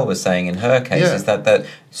Keira Bell was saying in her case, is that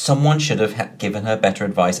someone should have given her better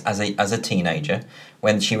advice as a teenager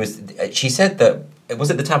when she said that, was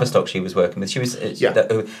it the Tavistock she was working with? She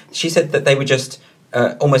said that they were just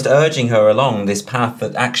almost urging her along this path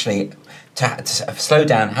that actually to slow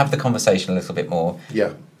down, have the conversation a little bit more.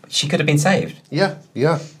 Yeah. She could have been saved. Yeah.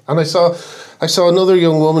 And I saw another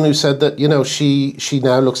young woman who said that, you know, she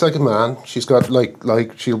now looks like a man. She's got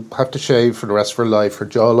like she'll have to shave for the rest of her life. Her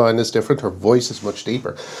jawline is different. Her voice is much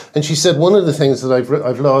deeper. And she said one of the things that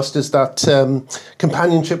I've lost is that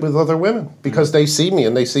companionship with other women, because they see me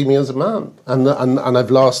and they see me as a man, and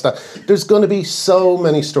I've lost that. There's going to be so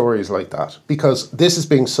many stories like that because this is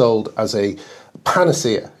being sold as a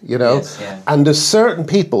panacea, you know. Yes, yeah. And there's certain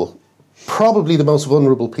people, probably the most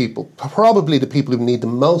vulnerable people, probably the people who need the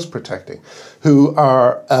most protecting, who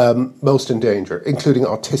are most in danger, including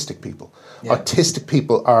autistic people. Yeah. Autistic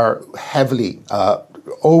people are heavily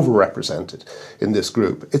overrepresented in this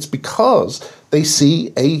group. It's because they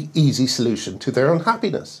see a easy solution to their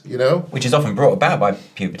unhappiness, you know? Which is often brought about by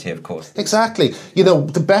puberty, of course. Exactly. You know,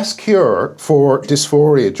 the best cure for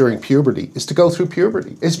dysphoria during puberty is to go through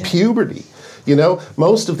puberty. Puberty. You know,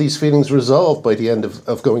 most of these feelings resolve by the end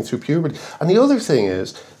of going through puberty. And the other thing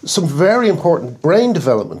is, some very important brain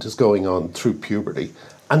development is going on through puberty.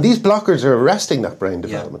 And these blockers are arresting that brain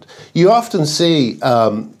development. Yeah. You often see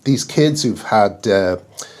these kids who've had,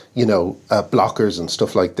 blockers and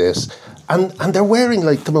stuff like this, and they're wearing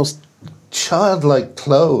like the most childlike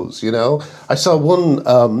clothes, you know. I saw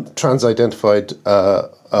one trans-identified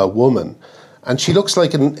woman, and she looks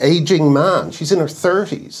like an aging man. She's in her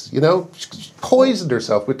 30s, you know. She poisoned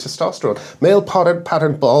herself with testosterone. Male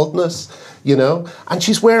pattern baldness, you know. And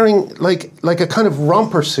she's wearing like a kind of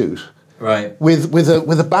romper suit. Right. With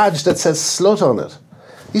a badge that says slut on it.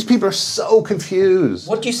 These people are so confused.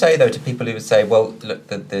 What do you say, though, to people who would say, well, look,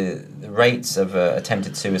 the rates of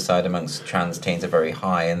attempted suicide amongst trans teens are very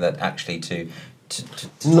high, and that actually to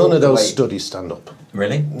None of those studies stand up.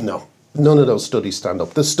 Really? No. None of those studies stand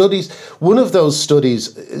up. The studies, one of those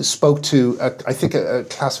studies spoke to, I think, a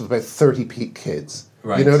class of about 30 kids.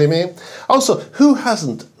 Right. You know what I mean? Also, who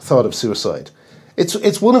hasn't thought of suicide?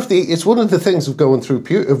 It's one of the things of going through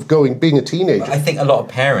being a teenager. I think a lot of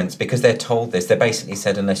parents, because they're told this, they're basically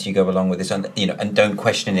said, unless you go along with this, and don't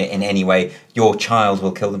question it in any way, your child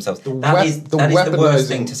will kill themselves. That is the worst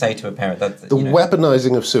thing to say to a parent.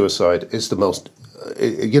 Weaponizing of suicide is the most.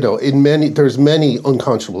 There's many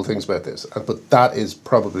unconscionable things about this, but that is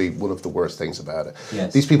probably one of the worst things about it.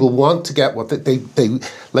 Yes. These people want to get what they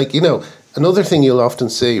like. Another thing you'll often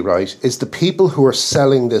see, right, is the people who are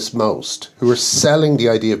selling this most, who are selling the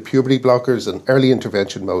idea of puberty blockers and early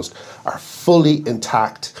intervention most, are fully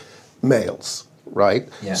intact males, right?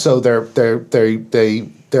 Yeah. So their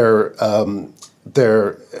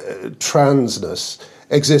transness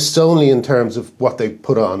exists only in terms of what they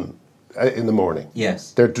put on in the morning.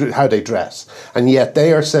 Yes. How they dress. And yet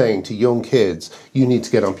they are saying to young kids, you need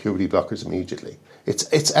to get on puberty blockers immediately.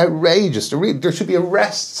 It's outrageous. There should be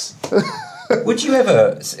arrests. Would you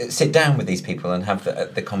ever sit down with these people and have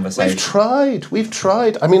the conversation? We've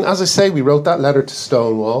tried. I mean, as I say, we wrote that letter to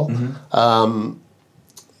Stonewall. Mm-hmm.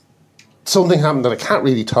 Something happened that I can't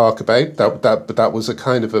really talk about. But that was a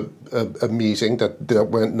kind of a meeting that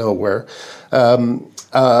went nowhere. Well,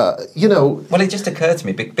 it just occurred to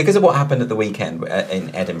me because of what happened at the weekend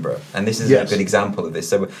in Edinburgh, and this is a good example of this.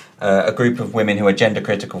 So, a group of women who are gender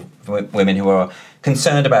critical, women who are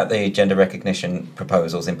concerned about the gender recognition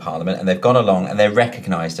proposals in Parliament, and they've gone along and they're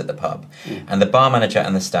recognised at the pub. And the bar manager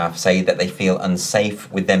and the staff say that they feel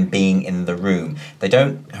unsafe with them being in the room. They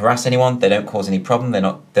don't harass anyone. They don't cause any problem.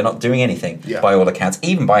 They're not doing anything by all accounts,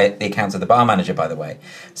 even by the accounts of the bar manager, by the way.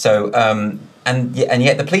 So. And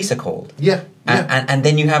yet the police are called. Yeah. And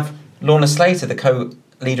then you have Lorna Slater, the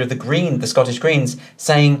co-leader of the Scottish Greens,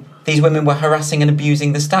 saying these women were harassing and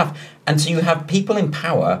abusing the staff. And so you have people in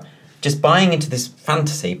power just buying into this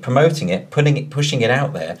fantasy, promoting it, pushing it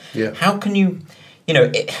out there. Yeah. How can you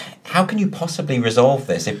possibly resolve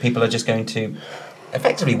this if people are just going to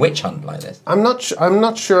effectively witch hunt like this? I'm not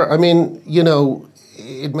sure. I mean,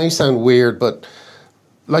 it may sound weird, but.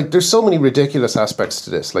 Like, there's so many ridiculous aspects to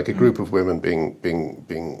this, like a group of women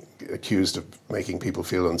being accused of making people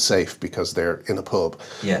feel unsafe because they're in a pub.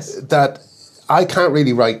 Yes. That I can't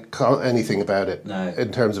really write anything about it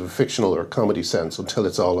in terms of a fictional or comedy sense until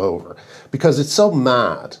it's all over, because it's so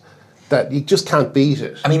mad that you just can't beat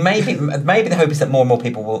it. I mean, maybe the hope is that more and more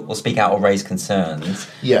people will speak out or raise concerns.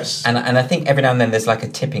 Yes. And I think every now and then there's like a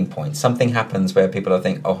tipping point. Something happens where people are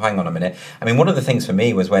thinking, oh, hang on a minute. I mean, one of the things for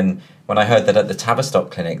me was when I heard that at the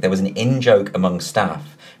Tavistock clinic there was an in-joke among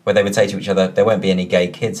staff where they would say to each other, there won't be any gay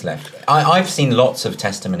kids left. I've seen lots of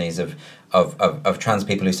testimonies of trans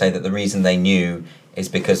people who say that the reason they knew is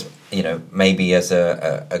because, maybe as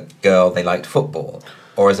a girl they liked football.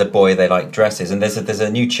 Or as a boy, they like dresses. And there's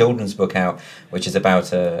a new children's book out, which is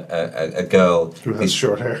about a girl who has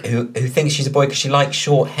short hair, who thinks she's a boy because she likes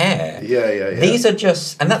short hair. Yeah. These are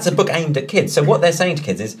and that's a book aimed at kids. So what they're saying to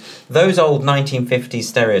kids is those old 1950s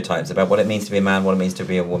stereotypes about what it means to be a man, what it means to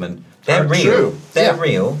be a woman. They're real. True. They're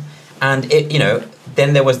real. And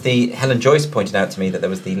then there was Helen Joyce pointed out to me that there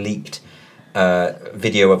was the leaked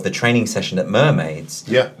video of the training session at Mermaids,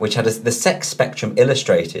 which had the sex spectrum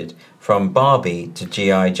illustrated from Barbie to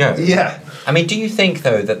G.I. Joe. Yeah. I mean, do you think,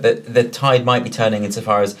 though, that the tide might be turning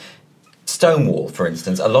insofar as Stonewall, for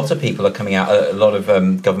instance? A lot of people are coming out, a lot of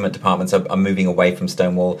government departments are moving away from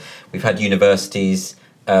Stonewall. We've had universities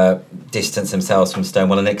distance themselves from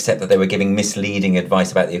Stonewall and accept that they were giving misleading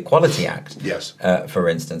advice about the Equality Act. Yes. For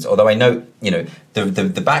instance, although I know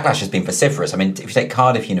the backlash has been vociferous. I mean, if you take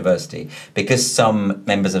Cardiff University, because some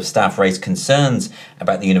members of staff raised concerns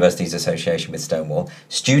about the university's association with Stonewall,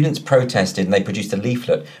 students protested and they produced a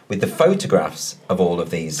leaflet with the photographs of all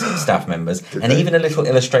of these staff members and even a little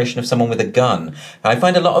illustration of someone with a gun. I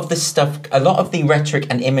find a lot of the rhetoric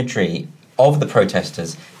and imagery of the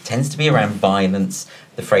protesters tends to be around violence,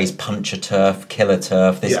 the phrase punch a turf, kill a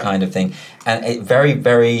turf, this kind of thing. And it very,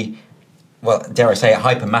 very, well, dare I say,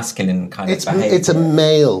 hyper-masculine kind of behaviour.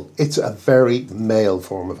 It's a very male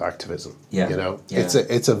form of activism. Yeah.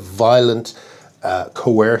 It's a violent,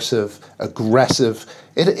 coercive, aggressive.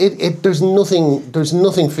 There's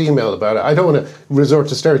nothing female about it. I don't want to resort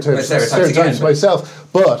to stereotypes myself,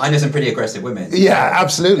 but I know some pretty aggressive women. Yeah,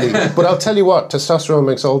 absolutely. But I'll tell you what, testosterone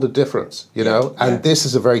makes all the difference, and this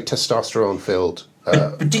is a very testosterone-filled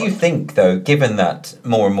But do you think, though, given that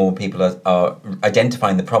more and more people are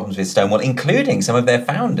identifying the problems with Stonewall, including some of their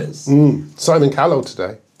founders? Simon Callow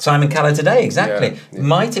today. Simon Callow today, exactly. Yeah.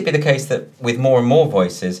 Might it be the case that with more and more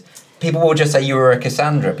voices, people will just say you were a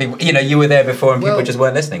Cassandra? People, you were there before and people just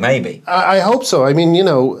weren't listening, maybe? I hope so. I mean,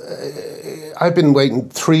 I've been waiting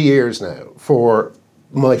 3 years now for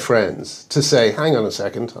my friends to say, hang on a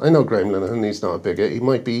second, I know Graham Linehan, he's not a bigot, he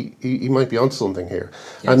might be onto something here.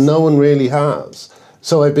 Yes. And no one really has.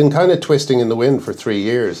 So I've been kind of twisting in the wind for 3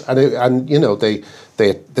 years, and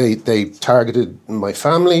they targeted my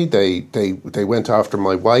family. They went after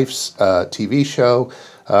my wife's TV show.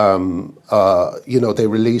 They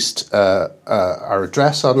released our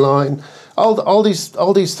address online. All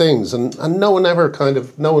these things, and no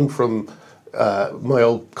one from my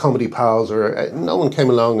old comedy pals or no one came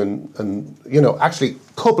along and actually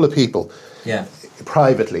a couple of people. Yeah.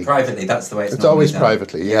 Privately, that's the way it's always done.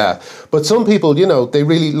 Privately, yeah. But some people, they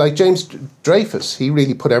really, like James Dreyfus, he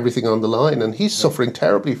really put everything on the line and he's suffering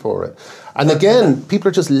terribly for it. And again, people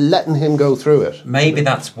are just letting him go through it. Maybe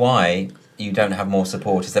that's why you don't have more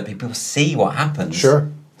support, is that people see what happens.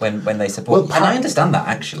 Sure. When they support. Well, and I understand that,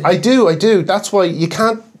 actually. I do. That's why you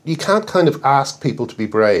can't kind of ask people to be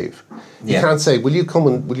brave. You can't say, will you come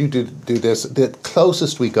and will you do this? The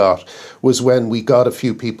closest we got was when we got a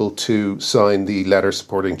few people to sign the letter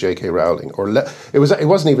supporting J.K. Rowling. It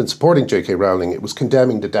wasn't even supporting J.K. Rowling, it was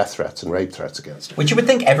condemning the death threats and rape threats against her. Which you would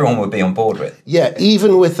think everyone would be on board with. Yeah,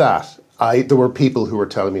 even with that, there were people who were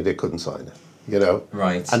telling me they couldn't sign it,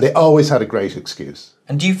 Right. And they always had a great excuse.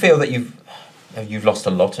 And do you feel that you've lost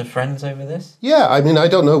a lot of friends over this? Yeah, I mean, I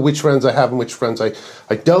don't know which friends I have and which friends I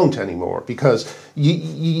don't anymore, because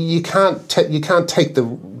you can't take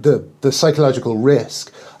the psychological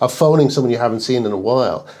risk of phoning someone you haven't seen in a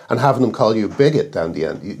while and having them call you a bigot down the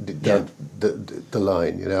end, down the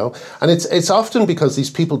line, And it's often because these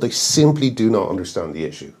people, they simply do not understand the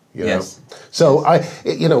issue, Yes. So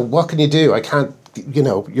what can you do? I can't.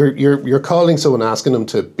 You're calling someone asking them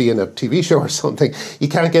to be in a TV show or something. You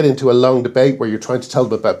can't get into a long debate where you're trying to tell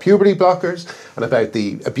them about puberty blockers and about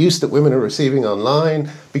the abuse that women are receiving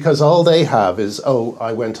online, because all they have is,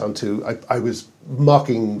 I was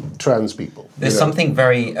mocking trans people. There's something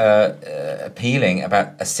very appealing about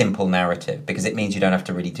a simple narrative, because it means you don't have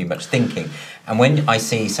to really do much thinking. And when I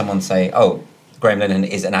see someone say, Graham Linehan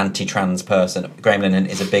is an anti-trans person, Graham Linehan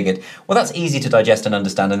is a bigot, well, that's easy to digest and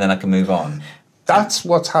understand, and then I can move on. That's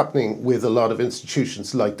what's happening with a lot of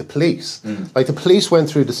institutions like the police. Like the police went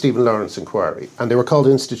through the Stephen Lawrence inquiry and they were called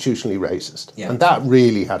institutionally racist. Yeah. And that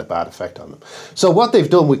really had a bad effect on them. So what they've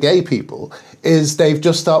done with gay people is they've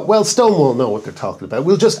just thought, well, Stonewall know what they're talking about.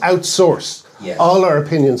 We'll just outsource all our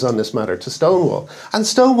opinions on this matter to Stonewall. And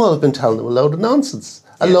Stonewall have been telling them a load of nonsense.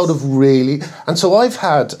 A load of really... And so I've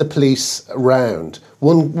had a police round,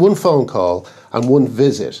 one phone call and one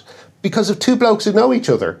visit, because of two blokes who know each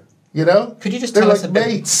other. Could you just tell us a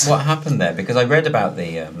bit what happened there? Because I read about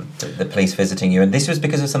the police visiting you, and this was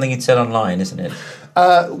because of something you'd said online, isn't it?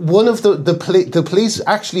 One of the police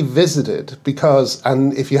actually visited because,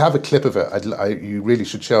 and if you have a clip of it, you really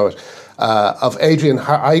should show it. Of Adrian,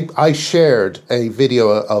 I shared a video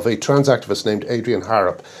of a trans activist named Adrian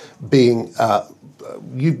Harrop being.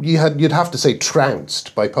 You'd have to say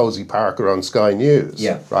trounced by Posey Parker on Sky News,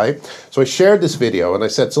 right? So I shared this video and I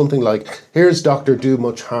said something like, here's Dr. Do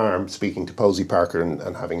Much Harm speaking to Posey Parker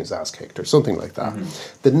and having his ass kicked, or something like that.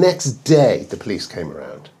 Mm-hmm. The next day, the police came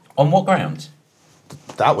around. On what ground?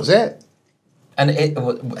 That was it. And it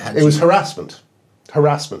was harassment.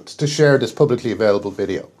 Harassment to share this publicly available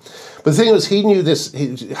video. But the thing was,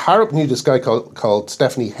 Harrop knew this guy called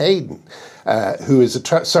Stephanie Hayden, who is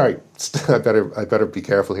I better be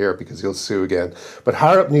careful here because he'll sue again. But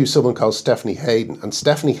Harrop knew someone called Stephanie Hayden, and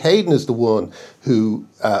Stephanie Hayden is the one who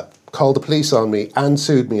called the police on me and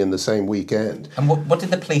sued me in the same weekend. And what did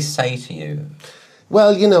the police say to you?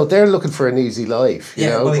 Well, they're looking for an easy life. You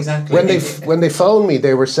know? Well, exactly. When they phoned me,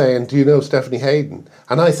 they were saying, "Do you know Stephanie Hayden?"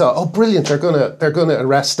 And I thought, "Oh, brilliant! They're gonna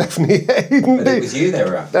arrest Stephanie Hayden." But it was you they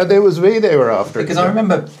were after. And it was me they were after. Because I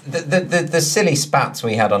remember the silly spats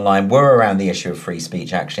we had online were around the issue of free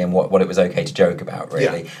speech, actually, and what it was okay to joke about,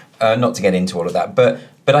 really. Yeah. Not to get into all of that, but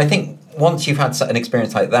I think once you've had an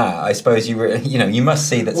experience like that, I suppose you must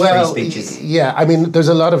see that free speech is... Yeah, I mean, there's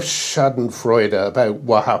a lot of schadenfreude about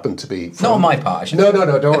what happened to me. Not on my part, I should No,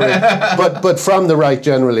 don't worry. but from the right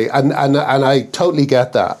generally, and I totally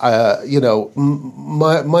get that.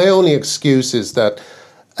 My only excuse is that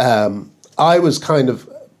I was kind of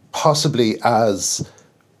possibly as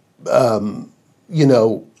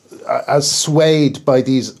swayed by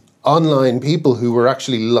these online people who were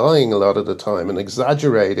actually lying a lot of the time and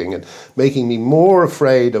exaggerating and making me more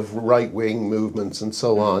afraid of right-wing movements and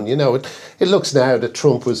so on. You know, it looks now that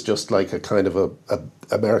Trump was just like a kind of a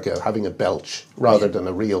America having a belch rather than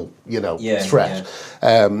a real, threat.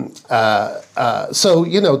 So,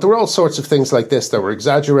 there were all sorts of things like this that were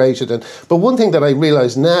exaggerated. But one thing that I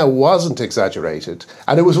realise now wasn't exaggerated,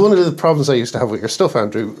 and it was one of the problems I used to have with your stuff,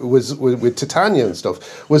 Andrew, was with Titania and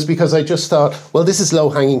stuff, was because I just thought, well, this is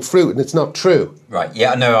low-hanging fruit, and it's not true. Right,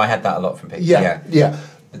 yeah, no, I had that a lot from people. Yeah.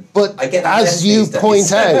 But as you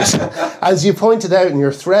point out, as you pointed out in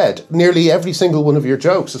your thread, nearly every single one of your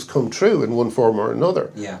jokes has come true in one form or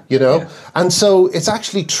another. Yeah. And so it's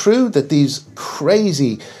actually true that these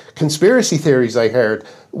crazy conspiracy theories I heard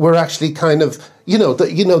were actually kind of,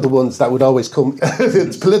 the ones that would always come.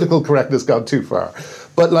 It's political correctness gone too far,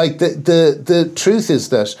 but like the truth is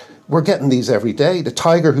that we're getting these every day. The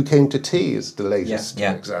tiger who came to tea is the latest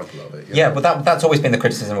example of it. But that's always been the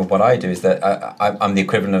criticism of what I do, is that I'm the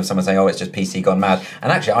equivalent of someone saying, oh, it's just PC gone mad.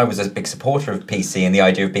 And actually, I was a big supporter of PC and the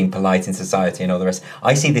idea of being polite in society and all the rest.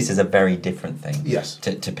 I see this as a very different thing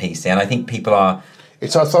to PC. And I think people are...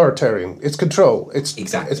 It's authoritarian. It's control.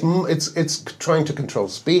 Exactly. It's trying to control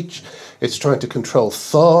speech. It's trying to control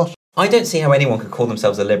thought. I don't see how anyone could call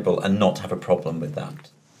themselves a liberal and not have a problem with that.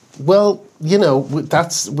 Well, it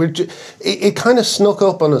kind of snuck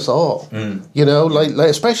up on us all, like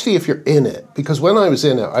especially if you're in it. Because when I was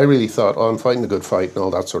in it, I really thought, I'm fighting a good fight and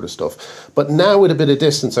all that sort of stuff. But now with a bit of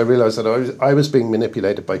distance, I realised that I was being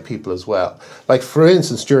manipulated by people as well. Like, for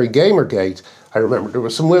instance, during Gamergate, I remember there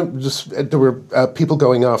were people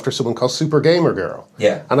going after someone called Super Gamer Girl.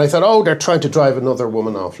 Yeah. And I thought, they're trying to drive another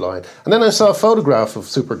woman offline. And then I saw a photograph of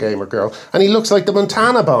Super Gamer Girl, and he looks like the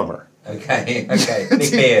Montana bomber. Okay.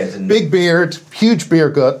 Big beard. Big beard, huge beer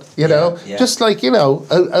gut, just like, the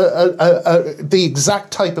exact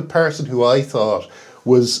type of person who I thought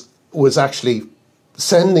was actually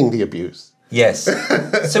sending the abuse. Yes.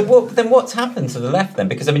 So what's happened to the left then?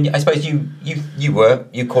 Because, I mean, I suppose you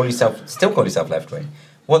still call yourself left-wing.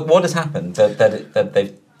 What has happened that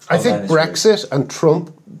they've... I think Brexit and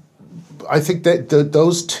Trump, I think that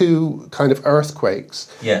those two kind of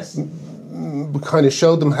earthquakes... Yes. Kind of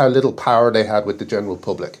showed them how little power they had with the general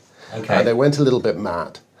public. Okay. They went a little bit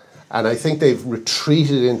mad. And I think they've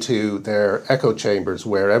retreated into their echo chambers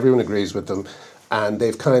where everyone agrees with them, and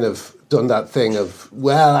they've kind of done that thing of,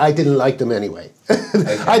 well, I didn't like them anyway.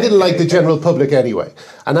 I didn't like the general public anyway.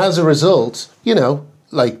 And as a result,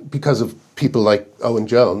 because of people like Owen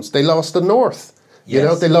Jones, they lost the North.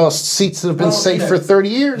 They lost seats that have been safe for 30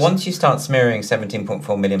 years. Once you start smearing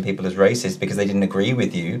 17.4 million people as racist because they didn't agree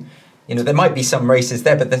with you, there might be some races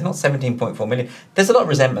there, but there's not 17.4 million. There's a lot of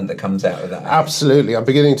resentment that comes out of that. Absolutely. I'm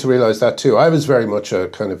beginning to realise that too. I was very much a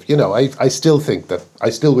kind of, I still think that, I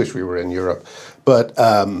still wish we were in Europe. But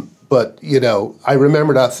I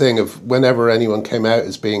remember that thing of whenever anyone came out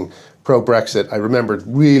as being pro-Brexit, I remember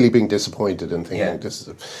really being disappointed and thinking, this is,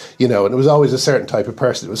 and it was always a certain type of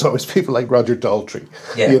person. It was always people like Roger Daltrey,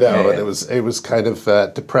 and it was kind of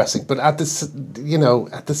depressing. But at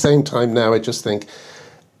the same time now, I just think,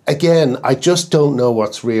 again, I just don't know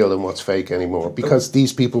what's real and what's fake anymore because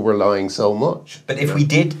these people were lying so much. But if we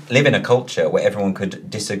did live in a culture where everyone could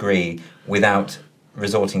disagree without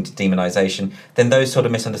resorting to demonisation, then those sort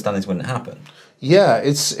of misunderstandings wouldn't happen. Yeah,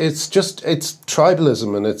 it's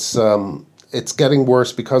tribalism, and it's getting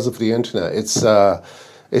worse because of the internet.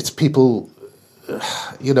 It's people.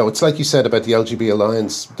 It's like you said about the LGB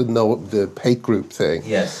Alliance, the hate group thing.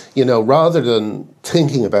 Yes. Rather than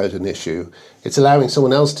thinking about an issue, it's allowing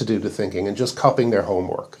someone else to do the thinking and just copying their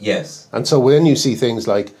homework. Yes. And so when you see things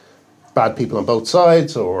like bad people on both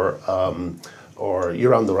sides, or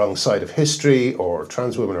you're on the wrong side of history, or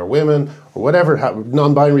trans women are women, or whatever,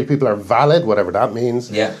 non-binary people are valid, whatever that means,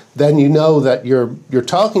 then you know that you're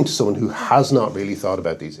talking to someone who has not really thought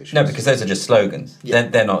about these issues. No, because those are just slogans. Yeah.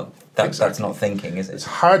 They're not. That's not thinking, is it? It's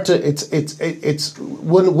hard to. It's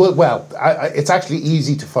actually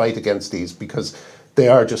easy to fight against these because they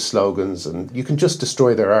are just slogans, and you can just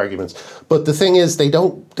destroy their arguments. But the thing is, they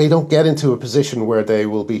don't get into a position where they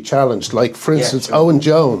will be challenged. Like, for instance, Owen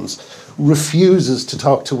Jones refuses to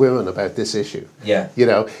talk to women about this issue. Yeah.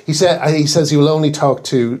 He says he will only talk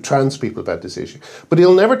to trans people about this issue, but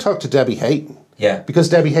he'll never talk to Debbie Hayton. Yeah. Because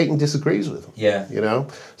Debbie Hayton disagrees with him. Yeah.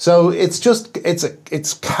 So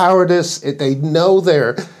it's cowardice. They know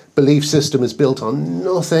their belief system is built on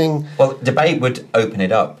nothing. Well, debate would open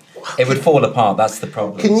it up. It would fall apart. That's the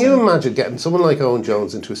problem. Can you imagine getting someone like Owen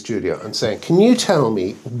Jones into a studio and saying, "Can you tell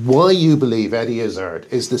me why you believe Eddie Izzard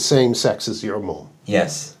is the same sex as your mum?"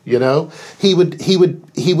 Yes. He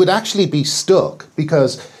would actually be stuck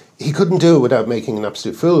because he couldn't do it without making an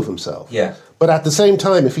absolute fool of himself. Yeah. But at the same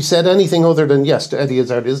time, if he said anything other than, yes, Eddie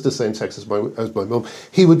Izzard is the same sex as my mum,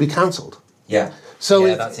 he would be cancelled. Yeah. So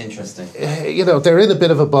yeah, that's interesting. They're in a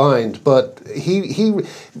bit of a bind, but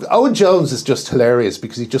Owen Jones is just hilarious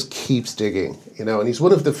because he just keeps digging, and he's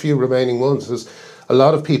one of the few remaining ones. There's a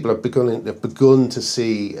lot of people have begun to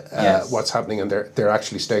see what's happening, and they're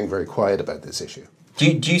actually staying very quiet about this issue.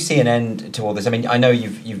 Do you see an end to all this? I mean, I know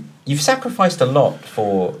you've sacrificed a lot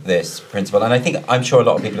for this principle, and I'm sure a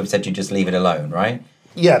lot of people have said you just leave it alone, right?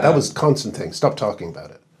 Yeah, that was a constant thing. Stop talking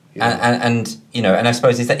about it. And I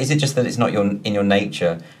suppose is it just that it's not in your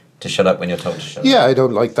nature to shut up when you're told to shut up? Yeah, I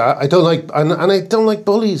don't like that. I don't like, and I don't like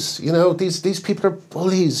bullies. These people are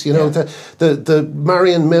bullies. The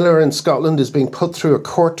Marion Miller in Scotland is being put through a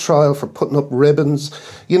court trial for putting up ribbons.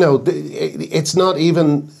 It's not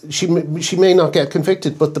even she may not get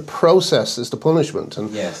convicted, but the process is the punishment,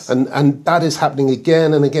 and that is happening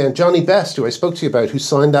again and again. Johnny Best, who I spoke to you about, who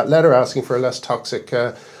signed that letter asking for a less toxic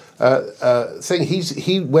thing.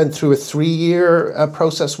 He went through a 3-year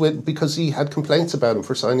process because he had complaints about him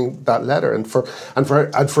for signing that letter and for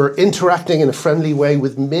interacting in a friendly way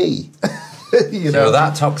with me. So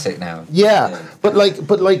that toxic now. Yeah. But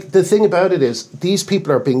the thing about it is these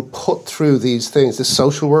people are being put through these things. The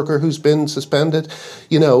social worker who's been suspended,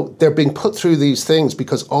 they're being put through these things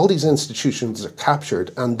because all these institutions are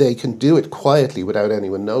captured and they can do it quietly without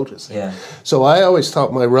anyone noticing. Yeah. So I always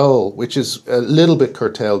thought my role, which is a little bit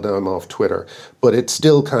curtailed now I'm off Twitter, but it's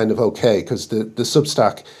still kind of okay because the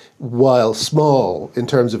Substack, while small in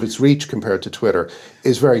terms of its reach compared to Twitter,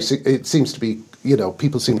 it seems to be,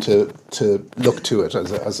 people seem to look to it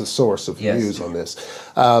as a source of news on this.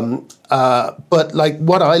 But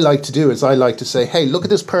what I like to do is I like to say, hey, look at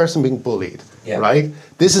this person being bullied, right?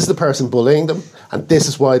 This is the person bullying them, and this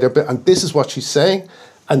is why and this is what she's saying,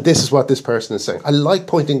 and this is what this person is saying. I like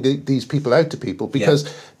pointing these people out to people because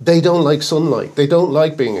they don't like sunlight. They don't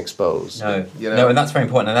like being exposed. No, and that's very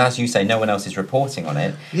important. And as you say, no one else is reporting on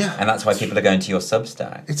it. Yeah. And that's why people are going to your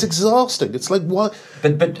Substack. It's exhausting. It's like, what?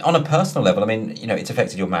 But on a personal level, I mean, it's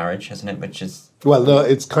affected your marriage, hasn't it? Which is... Well, no,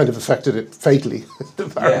 it's kind of affected it fatally. The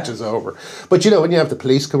marriage is over. But, when you have the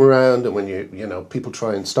police come around and when people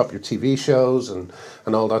try and stop your TV shows and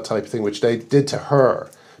all that type of thing, which they did to her,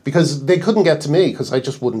 because they couldn't get to me because I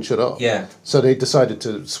just wouldn't shut up. Yeah. So they decided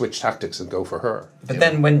to switch tactics and go for her. But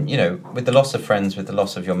then when, with the loss of friends, with the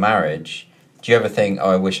loss of your marriage, do you ever think,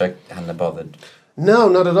 I wish I hadn't bothered? No,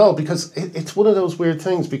 not at all, because it's one of those weird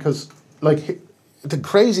things because, the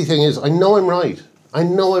crazy thing is I know I'm right. I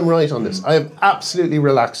know I'm right on this. I have absolutely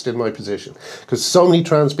relaxed in my position because so many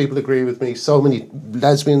trans people agree with me, so many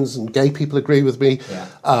lesbians and gay people agree with me. Yeah.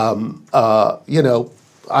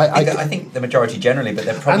 I think the majority generally, but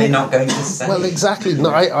they're probably not going to say. Well, exactly.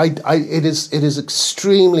 No, it is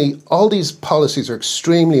extremely. All these policies are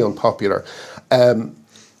extremely unpopular, and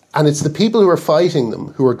it's the people who are fighting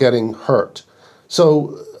them who are getting hurt.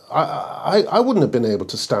 So I wouldn't have been able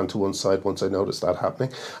to stand to one side once I noticed that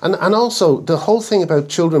happening, and also the whole thing about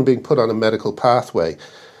children being put on a medical pathway,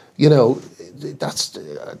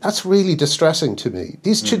 that's really distressing to me.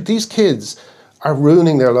 These kids are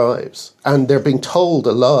ruining their lives and they're being told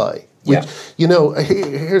a lie. Which,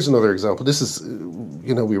 here's another example. This is,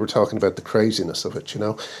 we were talking about the craziness of it,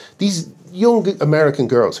 These young American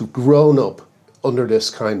girls who've grown up under this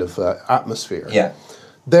kind of atmosphere. Yeah.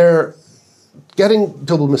 They're getting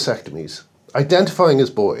double mastectomies, identifying as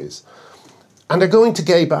boys, and they're going to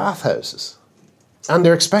gay bathhouses. And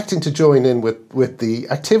they're expecting to join in with the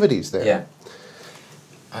activities there. Yeah.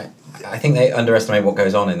 I think they underestimate what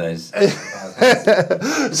goes on in those.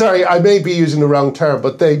 Sorry, I may be using the wrong term,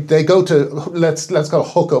 but they go to let's call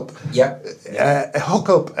hookup.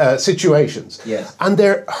 Hookup situations. Yes. And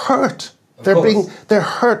they're hurt. They're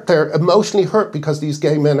hurt. They're emotionally hurt because these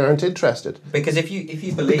gay men aren't interested. Because if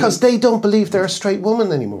you believe, because they don't believe they're a straight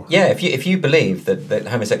woman anymore. Yeah. If you believe that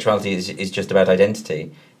homosexuality is just about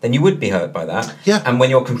identity, then you would be hurt by that. Yeah. And when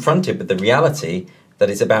you're confronted with the reality that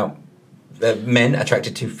it's about men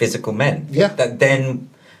attracted to physical men. Yeah. Then,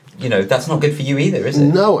 that's not good for you either, is it?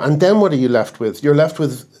 No, and then what are you left with? You're left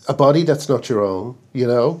with a body that's not your own,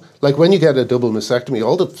 Like when you get a double mastectomy,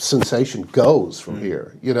 all the sensation goes from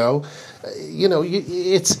here,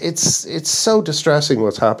 It's so distressing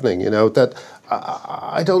what's happening, that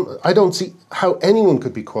I don't see how anyone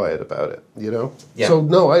could be quiet about it, Yeah. So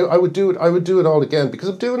no, I would do it. I would do it all again because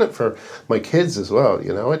I'm doing it for my kids as well,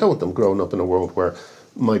 I don't want them growing up in a world where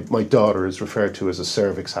my daughter is referred to as a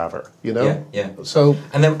cervix haver, Yeah. So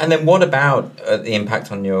and then what about the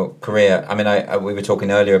impact on your career? I mean, we were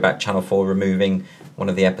talking earlier about Channel 4 removing one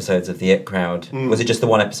of the episodes of the It Crowd. Was it just the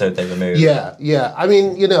one episode they removed? Yeah, yeah. I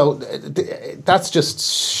mean, you know, that's just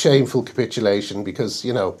shameful capitulation because,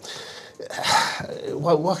 you know,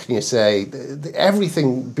 what can you say?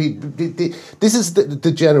 Everything. This is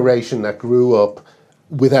the generation that grew up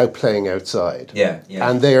without playing outside. Yeah.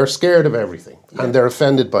 And they are scared of everything, and they're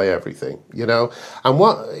offended by everything. You know, and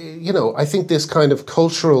I think this kind of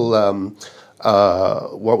cultural,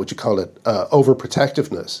 what would you call it,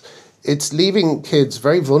 overprotectiveness. It's leaving kids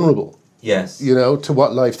very vulnerable. Yes. You know, to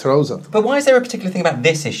what life throws them. But why is there a particular thing about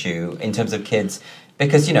this issue in terms of kids?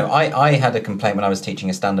 Because, you know, I had a complaint when I was teaching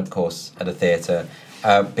a stand-up course at a theatre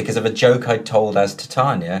because of a joke I'd told as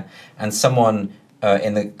Titania, and someone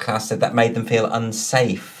in the class said that made them feel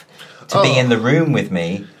unsafe to be in the room with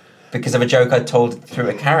me because of a joke I'd told through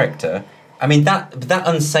a character. I mean, that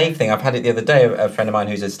unsafe thing, I've had it the other day. A friend of mine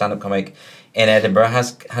who's a stand-up comic in Edinburgh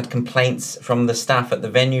has had complaints from the staff at the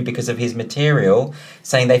venue because of his material,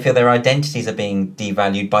 saying they feel their identities are being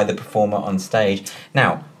devalued by the performer on stage.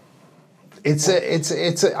 Now,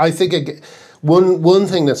 I think one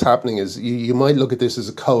thing that's happening is you might look at this as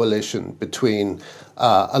a coalition between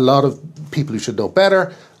a lot of people who should know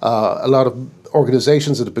better, a lot of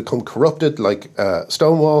organisations that have become corrupted, like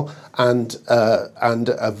Stonewall, and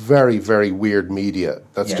a very, very weird media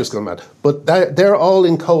that's just gone mad. But they're all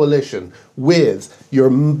in coalition with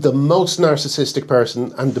the most narcissistic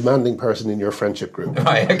person and demanding person in your friendship group.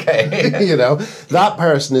 Right, okay. You know, that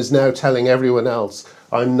person is now telling everyone else,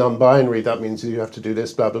 I'm non-binary, that means you have to do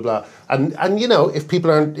this, blah, blah, blah. And you know, if people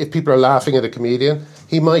are laughing at a comedian,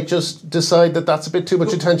 he might just decide that that's a bit too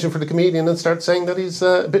much attention for the comedian and start saying that he's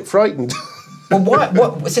a bit frightened.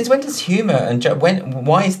 Well, since when does humour and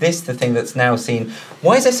why is this the thing that's now seen?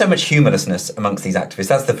 Why is there so much humorlessness amongst these activists?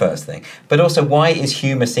 That's the first thing. But also, why is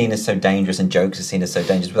humour seen as so dangerous and jokes are seen as so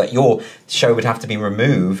dangerous? That your show would have to be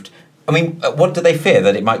removed. I mean, what do they fear?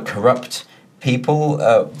 That it might corrupt people?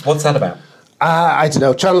 What's that about? I don't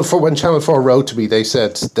know. Channel 4. When Channel 4 wrote to me, they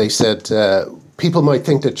said people might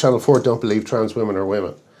think that Channel 4 don't believe trans women are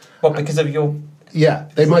women. What, because of your? Yeah,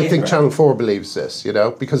 they might think Channel 4 believes this, you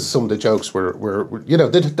know, because some of the jokes were you know,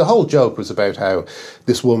 the whole joke was about how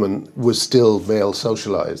this woman was still male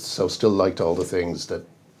socialised, so still liked all the things that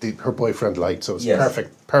her boyfriend liked, so it was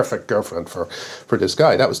perfect girlfriend for this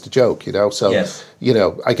guy. That was the joke, you know, so, you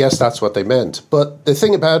know, I guess that's what they meant. But the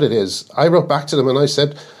thing about it is, I wrote back to them and I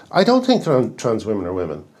said, I don't think trans women are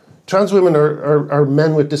women. Trans women are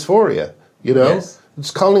men with dysphoria, you know? Yes. It's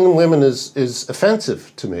calling them women is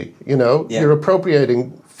offensive to me, you know? Yeah. You're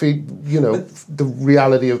appropriating, the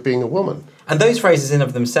reality of being a woman. And those phrases in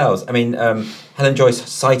of themselves, I mean, Helen Joyce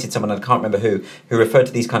cited someone, I can't remember who referred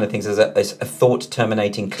to these kind of things as a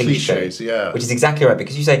thought-terminating cliche. Cliches, yeah. Which is exactly right,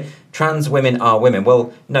 because you say, trans women are women.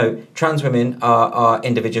 Well, no, trans women are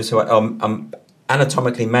individuals who are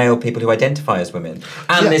anatomically male people who identify as women.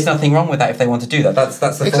 And there's nothing wrong with that if they want to do that. That's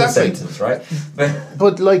the full sentence, right?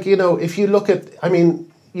 But like, you know, if you look at, I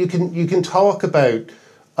mean, you can talk about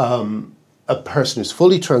a person who's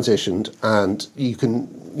fully transitioned, and you can,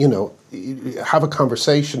 you know, have a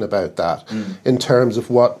conversation about that in terms of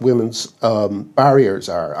what women's barriers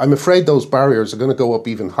are. I'm afraid those barriers are going to go up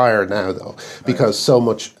even higher now, though, because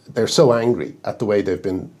they're so angry at the way they've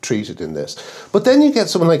been treated in this. But then you get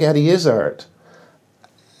someone like Eddie Izzard.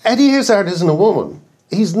 Eddie Izzard isn't a woman.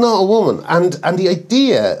 He's not a woman. And the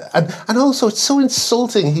idea, and also it's so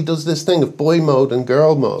insulting he does this thing of boy mode and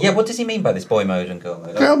girl mode. Yeah, what does he mean by this boy mode and girl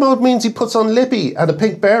mode? Girl mode means he puts on lippy and a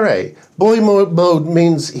pink beret. Boy mode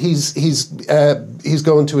means he's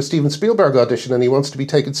going to a Steven Spielberg audition and he wants to be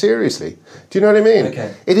taken seriously. Do you know what I mean?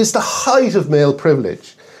 Okay. It is the height of male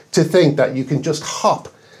privilege to think that you can just hop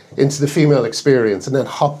into the female experience and then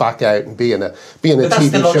hop back out and be in a TV show. But that's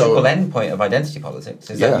the logical end point of identity politics,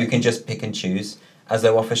 is that you can just pick and choose as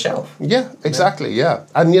though off a shelf. Yeah, exactly, yeah.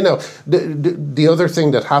 And, you know, the other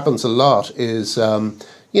thing that happens a lot is,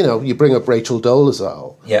 you know, you bring up Rachel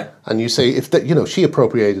Dolezal. Yeah. And you say, she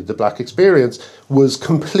appropriated the black experience, was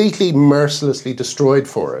completely mercilessly destroyed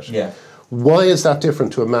for it. Yeah. Why is that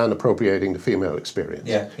different to a man appropriating the female experience?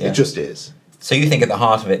 Yeah. It just is. So you think at the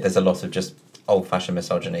heart of it, there's a lot of just old-fashioned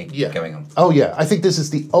misogyny going on? Oh, yeah. I think this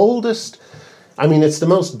is the oldest... I mean, it's the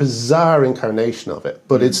most bizarre incarnation of it,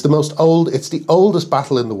 but it's the oldest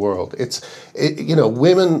battle in the world.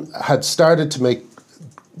 Women had started to make,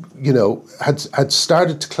 had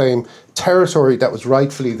started to claim territory that was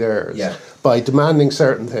rightfully theirs by demanding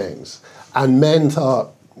certain things. And men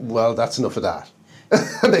thought, well, that's enough of that.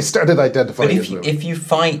 And they started identifying as women. If you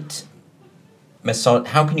fight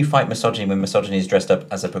how can you fight misogyny when misogyny is dressed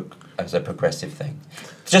up as a progressive thing?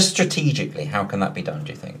 Just strategically, how can that be done,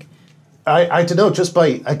 do you think? I don't know. Just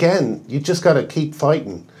by again, you just got to keep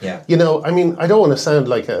fighting. Yeah. You know, I mean, I don't want to sound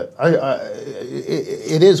like it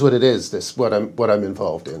is what it is. This what I'm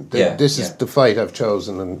involved in. This is the fight I've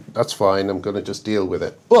chosen, and that's fine. I'm going to just deal with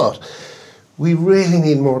it. But we really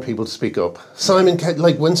need more people to speak up.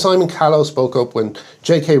 When Simon Callow spoke up, when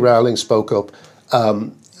J.K. Rowling spoke up.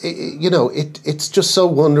 It's just so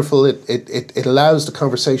wonderful. It allows the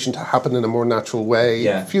conversation to happen in a more natural way.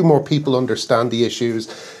 Yeah. A few more people understand the issues.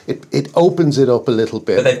 It opens it up a little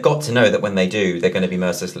bit. But they've got to know that when they do, they're going to be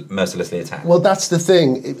mercilessly attacked. Well, that's the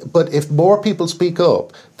thing. But if more people speak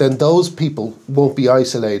up, then those people won't be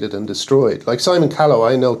isolated and destroyed. Like Simon Callow,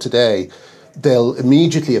 I know today, they'll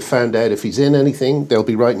immediately have found out if he's in anything. They'll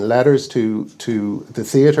be writing letters to the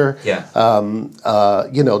theatre. Yeah.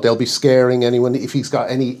 They'll be scaring anyone. If he's got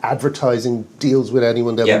any advertising deals with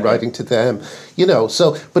anyone, they'll be writing to them.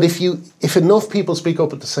 But if enough people speak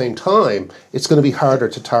up at the same time, it's going to be harder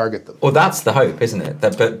to target them. Well, that's the hope, isn't it?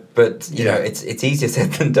 But it's easier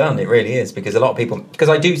said than done. It really is, because a lot of people, because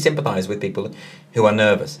I do sympathise with people who are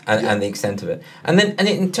nervous and the extent of it. And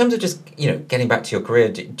in terms of just getting back to your career,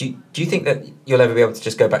 do you think that you'll ever be able to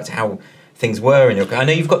just go back to how things were in your career? I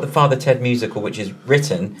know you've got the Father Ted musical, which is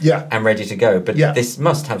written and ready to go, but this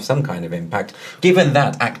must have some kind of impact, given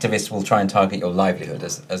that activists will try and target your livelihood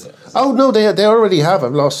as Oh no, they already have.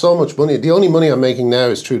 I've lost so much money. The only money I'm making now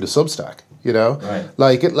is through the Substack. Right.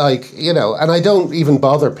 And I don't even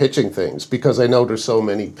bother pitching things because I know there's so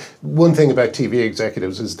many. One thing about TV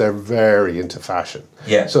executives is they're very into fashion.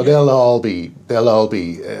 Yeah. So they'll all be.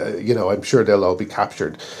 I'm sure they'll all be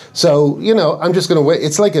captured. So I'm just going to wait.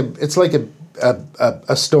 It's like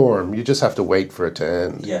a storm. You just have to wait for it to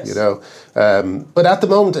end. Yes. But at the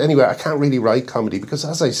moment, anyway, I can't really write comedy because,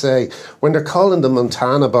 as I say, when they're calling the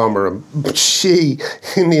Montana bomber a she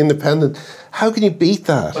in the Independent, how can you beat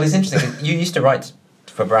that? Well, it's interesting. You used to write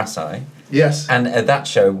for Brass Eye. Yes. And that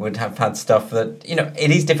show would have had stuff that,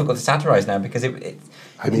 it is difficult to satirise now because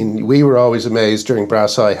I mean, we were always amazed during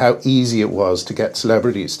Brass Eye how easy it was to get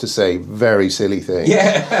celebrities to say very silly things.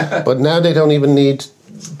 Yeah. But now they don't even need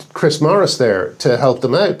Chris Morris there to help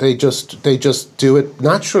them out. They just do it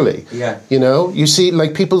naturally. Yeah. You see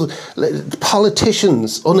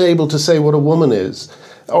politicians unable to say what a woman is.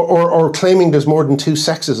 Or claiming there's more than two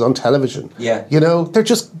sexes on television. Yeah. They're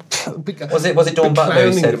just... Was it Dawn Butler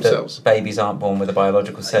who said themselves. That babies aren't born with a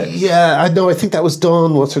biological sex? Yeah, I know. I think that was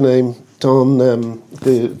Dawn. What's her name? Dawn,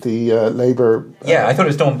 the Labour. Yeah, I thought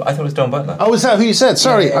it was Dawn Butler. Oh, is that who you said?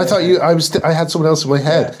 Sorry, Yeah, I thought you. I had someone else in my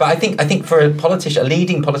head. Yeah. But I think for a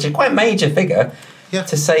leading politician, quite a major figure,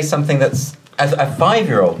 to say something that's a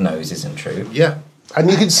 5-year-old knows isn't true. Yeah. And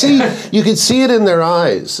you can see it in their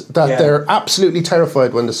eyes that they're absolutely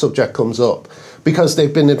terrified when the subject comes up, because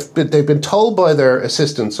they've been told by their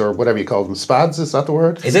assistants, or whatever you call them, SPADs, is that the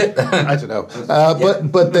word? Is it? I don't know.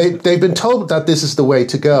 But they've been told that this is the way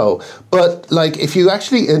to go. But if you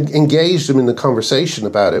actually engage them in the conversation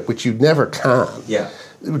about it, which you never can,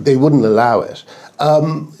 they wouldn't allow it.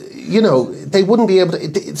 They wouldn't be able to.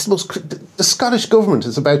 The Scottish government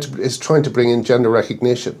is trying to bring in gender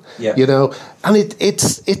recognition. And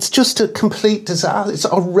it's just a complete disaster. It's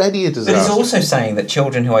already a disaster. But it's also saying that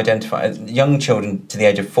children who identify, young children to the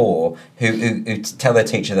age of 4, who tell their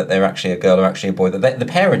teacher that they're actually a girl or actually a boy, that the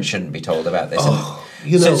parents shouldn't be told about this.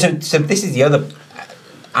 So this is the other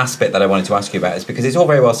aspect that I wanted to ask you about, is because it's all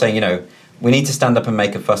very well saying, we need to stand up and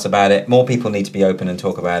make a fuss about it. More people need to be open and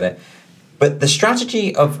talk about it. But the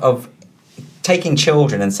strategy of taking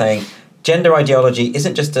children and saying gender ideology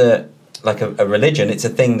isn't just a religion, it's a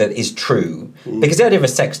thing that is true. Because the idea of a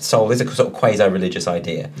sexed soul is a sort of quasi-religious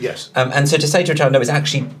idea. Yes. And so to say to a child, no, it's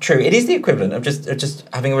actually true, it is the equivalent of just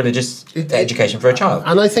having a religious education for a child.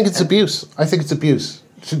 And I think it's abuse. I think it's abuse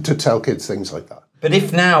to tell kids things like that. But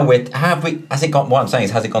if now has it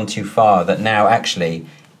gone too far that now actually...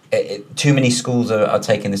 too many schools are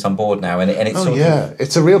taking this on board now, and it's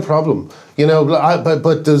it's a real problem.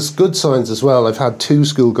 But there's good signs as well. I've had 2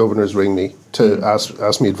 school governors ring me to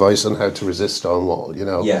ask me advice on how to resist Stonewall.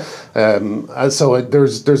 And so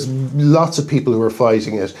there's lots of people who are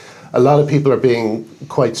fighting it. A lot of people are being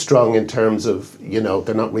quite strong in terms of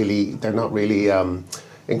they're not really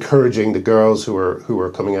encouraging the girls who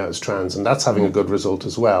are coming out as trans, and that's having a good result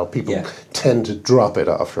as well. People tend to drop it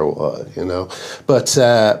after a while, But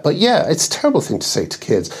it's a terrible thing to say to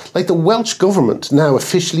kids. Like the Welsh government now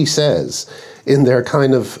officially says in their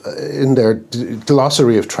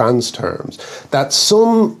glossary of trans terms that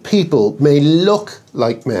some people may look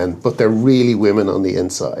like men, but they're really women on the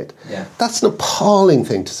inside. Yeah. That's an appalling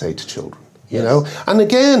thing to say to children. And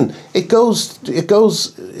again, it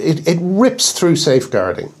rips through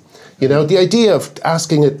safeguarding. You know, the idea of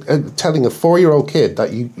telling a 4-year-old kid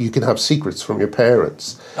that you can have secrets from your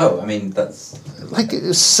parents. Oh, I mean, that's... Like,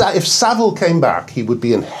 if Savile came back, he would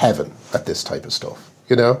be in heaven at this type of stuff,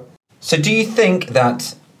 you know? So do you think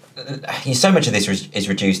that so much of this is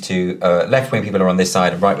reduced to left-wing people are on this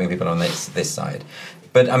side and right-wing people are on this side?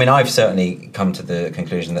 But, I mean, I've certainly come to the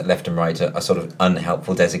conclusion that left and right are sort of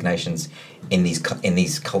unhelpful designations in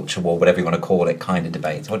these culture war, whatever you want to call it, kind of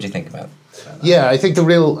debates. What do you think about that? Yeah, I think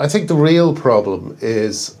the real problem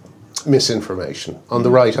is misinformation on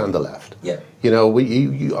the right and the left. Yeah. You know,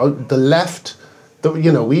 the left,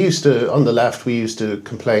 we used to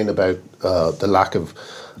complain about the lack of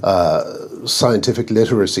scientific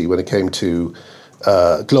literacy when it came to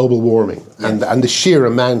global warming and the sheer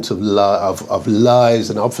amount of lies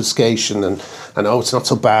and obfuscation and it's not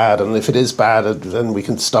so bad, and if it is bad then we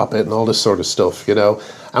can stop it and all this sort of stuff, you know.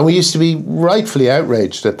 And we used to be rightfully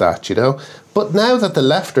outraged at that, you know. But now that the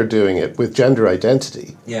left are doing it with gender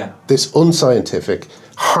identity, this unscientific,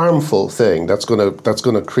 harmful thing that's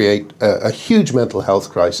going to create a huge mental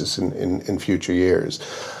health crisis in future years,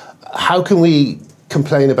 how can we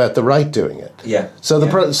complain about the right doing it? Yeah. So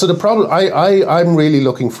the problem, I'm really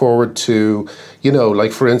looking forward to, you know,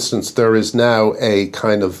 like for instance, there is now a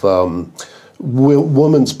kind of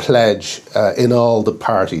woman's pledge in all the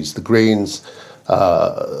parties, the Greens,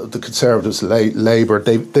 the Conservatives, Labour.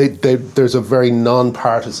 There's a very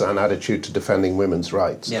non-partisan attitude to defending women's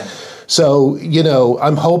rights. Yeah. So, you know,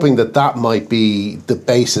 I'm hoping that might be the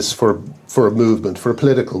basis for a movement, for a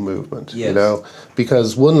political movement. Yes. You know,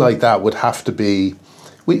 because one like that would have to be,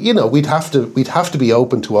 we'd have to be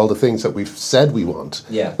open to all the things that we've said we want,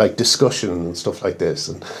 like discussion and stuff like this,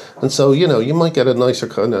 and so, you know, you might get a nicer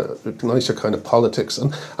kind of politics,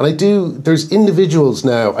 and there's individuals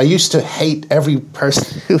now. I used to hate every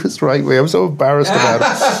person who was right way. I'm so embarrassed about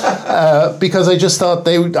it because I just thought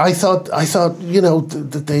I thought you know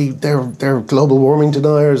they're global warming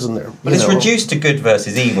deniers and they're. But it's reduced to good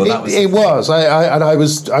versus evil. It was. I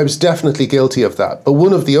was definitely guilty of that. But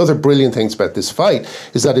one of the other brilliant things about this fight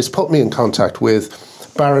is that it's put me in contact with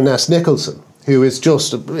Baroness Nicholson, who is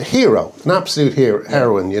just a hero, an absolute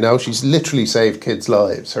heroine. You know, she's literally saved kids'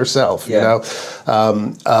 lives herself. You know,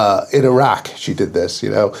 in Iraq she did this. You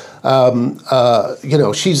know,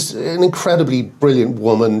 she's an incredibly brilliant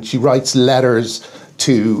woman. She writes letters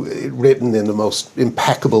written in the most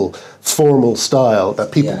impeccable formal style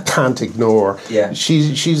that people can't ignore. Yeah.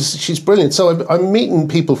 She's brilliant. So I'm meeting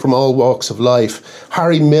people from all walks of life.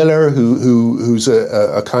 Harry Miller, who's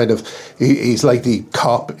a kind of, he's like the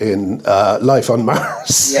cop in Life on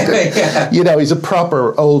Mars. You know, he's a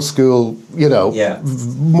proper old school, you know,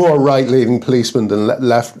 more right-leaning policeman than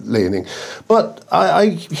left-leaning. But I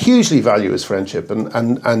hugely value his friendship and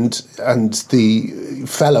the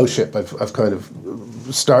fellowship I've kind of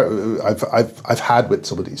I've had with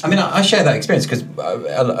some of these people. I mean, I share that experience because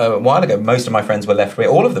a while ago, most of my friends were left-wing.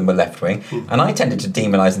 All of them were left-wing. And I tended to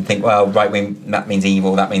demonise and think, well, right-wing, that means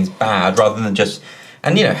evil, that means bad, rather than just...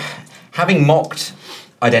 And, you know, having mocked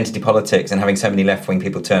identity politics and having so many left-wing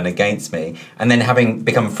people turn against me, and then having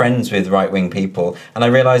become friends with right-wing people, and I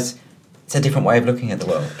realised it's a different way of looking at the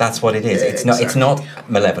world. That's what it is. It's not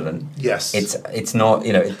malevolent. Yes. It's not,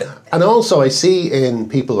 you know... And also I see in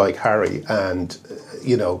people like Harry and...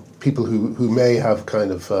 you know, people who may have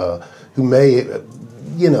kind of who may,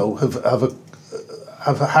 you know,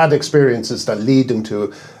 have had experiences that lead them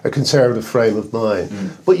to a conservative frame of mind.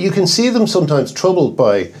 But you can see them sometimes troubled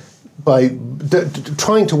by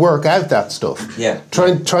trying to work out that stuff.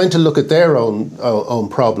 Trying to look at their own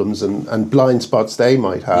problems and blind spots they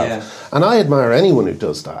might have. And I admire anyone who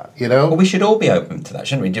does that, you know. Well, we should all be open to that,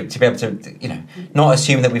 shouldn't we? To be able to, you know, not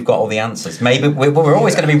assume that we've got all the answers. Maybe we're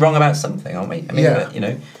always going to be wrong about something, aren't we? I mean, you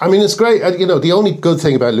know. I mean, it's great. You know, the only good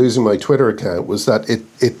thing about losing my Twitter account was that it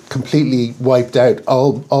completely wiped out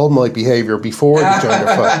all my behaviour before the gender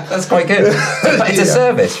fight. That's quite good. It's a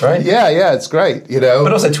service, right? Yeah, it's great, you know.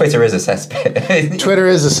 But also Twitter is a cesspit. Twitter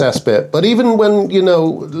is a cesspit. But even when, you know,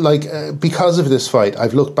 like, because of this fight,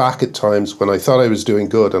 I've looked back at times when I thought I was doing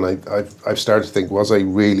good and I've started to think, was I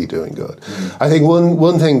really doing good? I think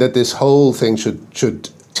one thing that this whole thing should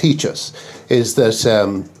teach us is that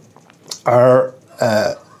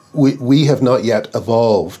we have not yet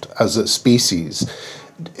evolved as a species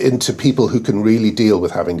into people who can really deal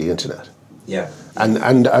with having the internet. Yeah.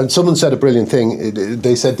 And someone said a brilliant thing.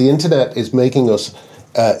 They said the internet is making us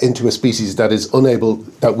into a species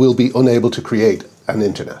that will be unable to create an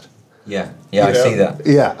internet. Yeah, I see that.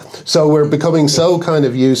 Yeah, so we're becoming so kind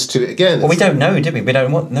of used to, again... Well, we don't know, do we? We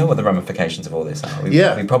don't know what the ramifications of all this are.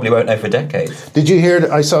 We probably won't know for decades. Did you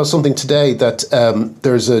hear, I saw something today that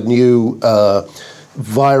there's a new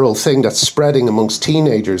viral thing that's spreading amongst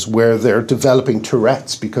teenagers where they're developing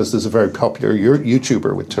Tourette's because there's a very popular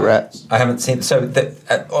YouTuber with Tourette's. I haven't seen. So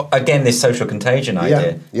again, this social contagion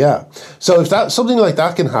idea. Yeah. So if something like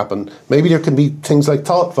that can happen, maybe there can be things like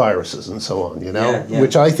thought viruses and so on.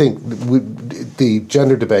 Which I think the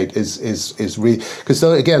gender debate is really, because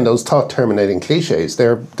again, those thought terminating cliches,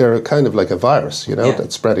 they're kind of like a virus,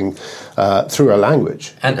 that's spreading through our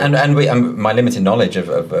language. And my limited knowledge of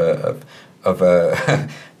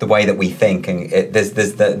the way that we think, and there's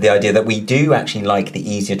the idea that we do actually like the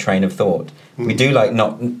easier train of thought. We do like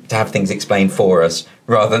not to have things explained for us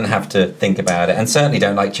rather than have to think about it, and certainly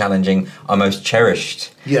don't like challenging our most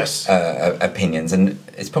cherished opinions, and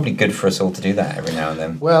it's probably good for us all to do that every now and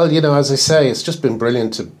then. Well, as I say, it's just been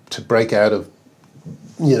brilliant to break out of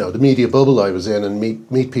the media bubble I was in and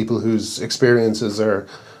meet people whose experiences are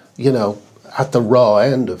at the raw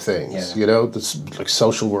end of things, like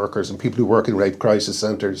social workers and people who work in rape crisis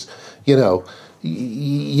centres.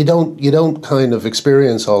 You don't kind of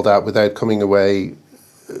experience all that without coming away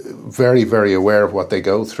very, very aware of what they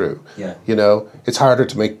go through. Yeah. It'll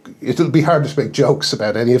be harder to make jokes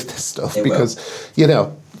about any of this stuff because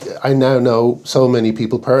I now know so many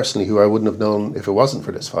people personally who I wouldn't have known if it wasn't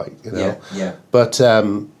for this fight. Yeah.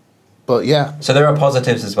 But yeah. So there are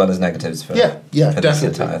positives as well as negatives for definitely. this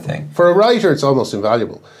entire thing. For a writer, it's almost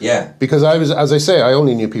invaluable. Yeah. Because I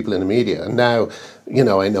only knew people in the media, and now,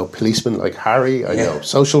 I know policemen like Harry. I know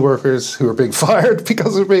social workers who are being fired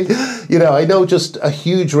because of me. I know just a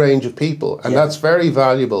huge range of people, and that's very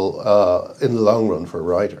valuable in the long run for a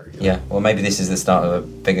writer. Yeah. Well, maybe this is the start of a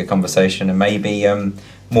bigger conversation, and maybe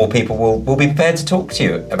more people will be prepared to talk to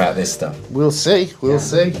you about this stuff. We'll see. We'll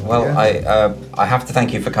see. Well, I have to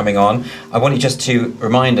thank you for coming on. I want you just to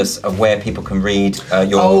remind us of where people can read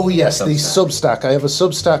your. Oh yes, the Substack. I have a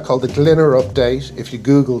Substack called the Glinner Update. If you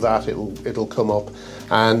Google that, it'll come up.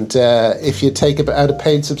 And if you take out a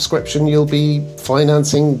paid subscription, you'll be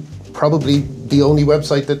financing probably the only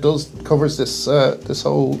website that covers this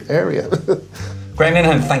whole area. Graham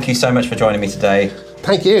Linehan, thank you so much for joining me today.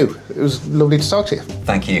 Thank you. It was lovely to talk to you.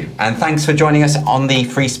 Thank you. And thanks for joining us on the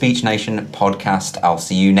Free Speech Nation podcast. I'll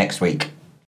see you next week.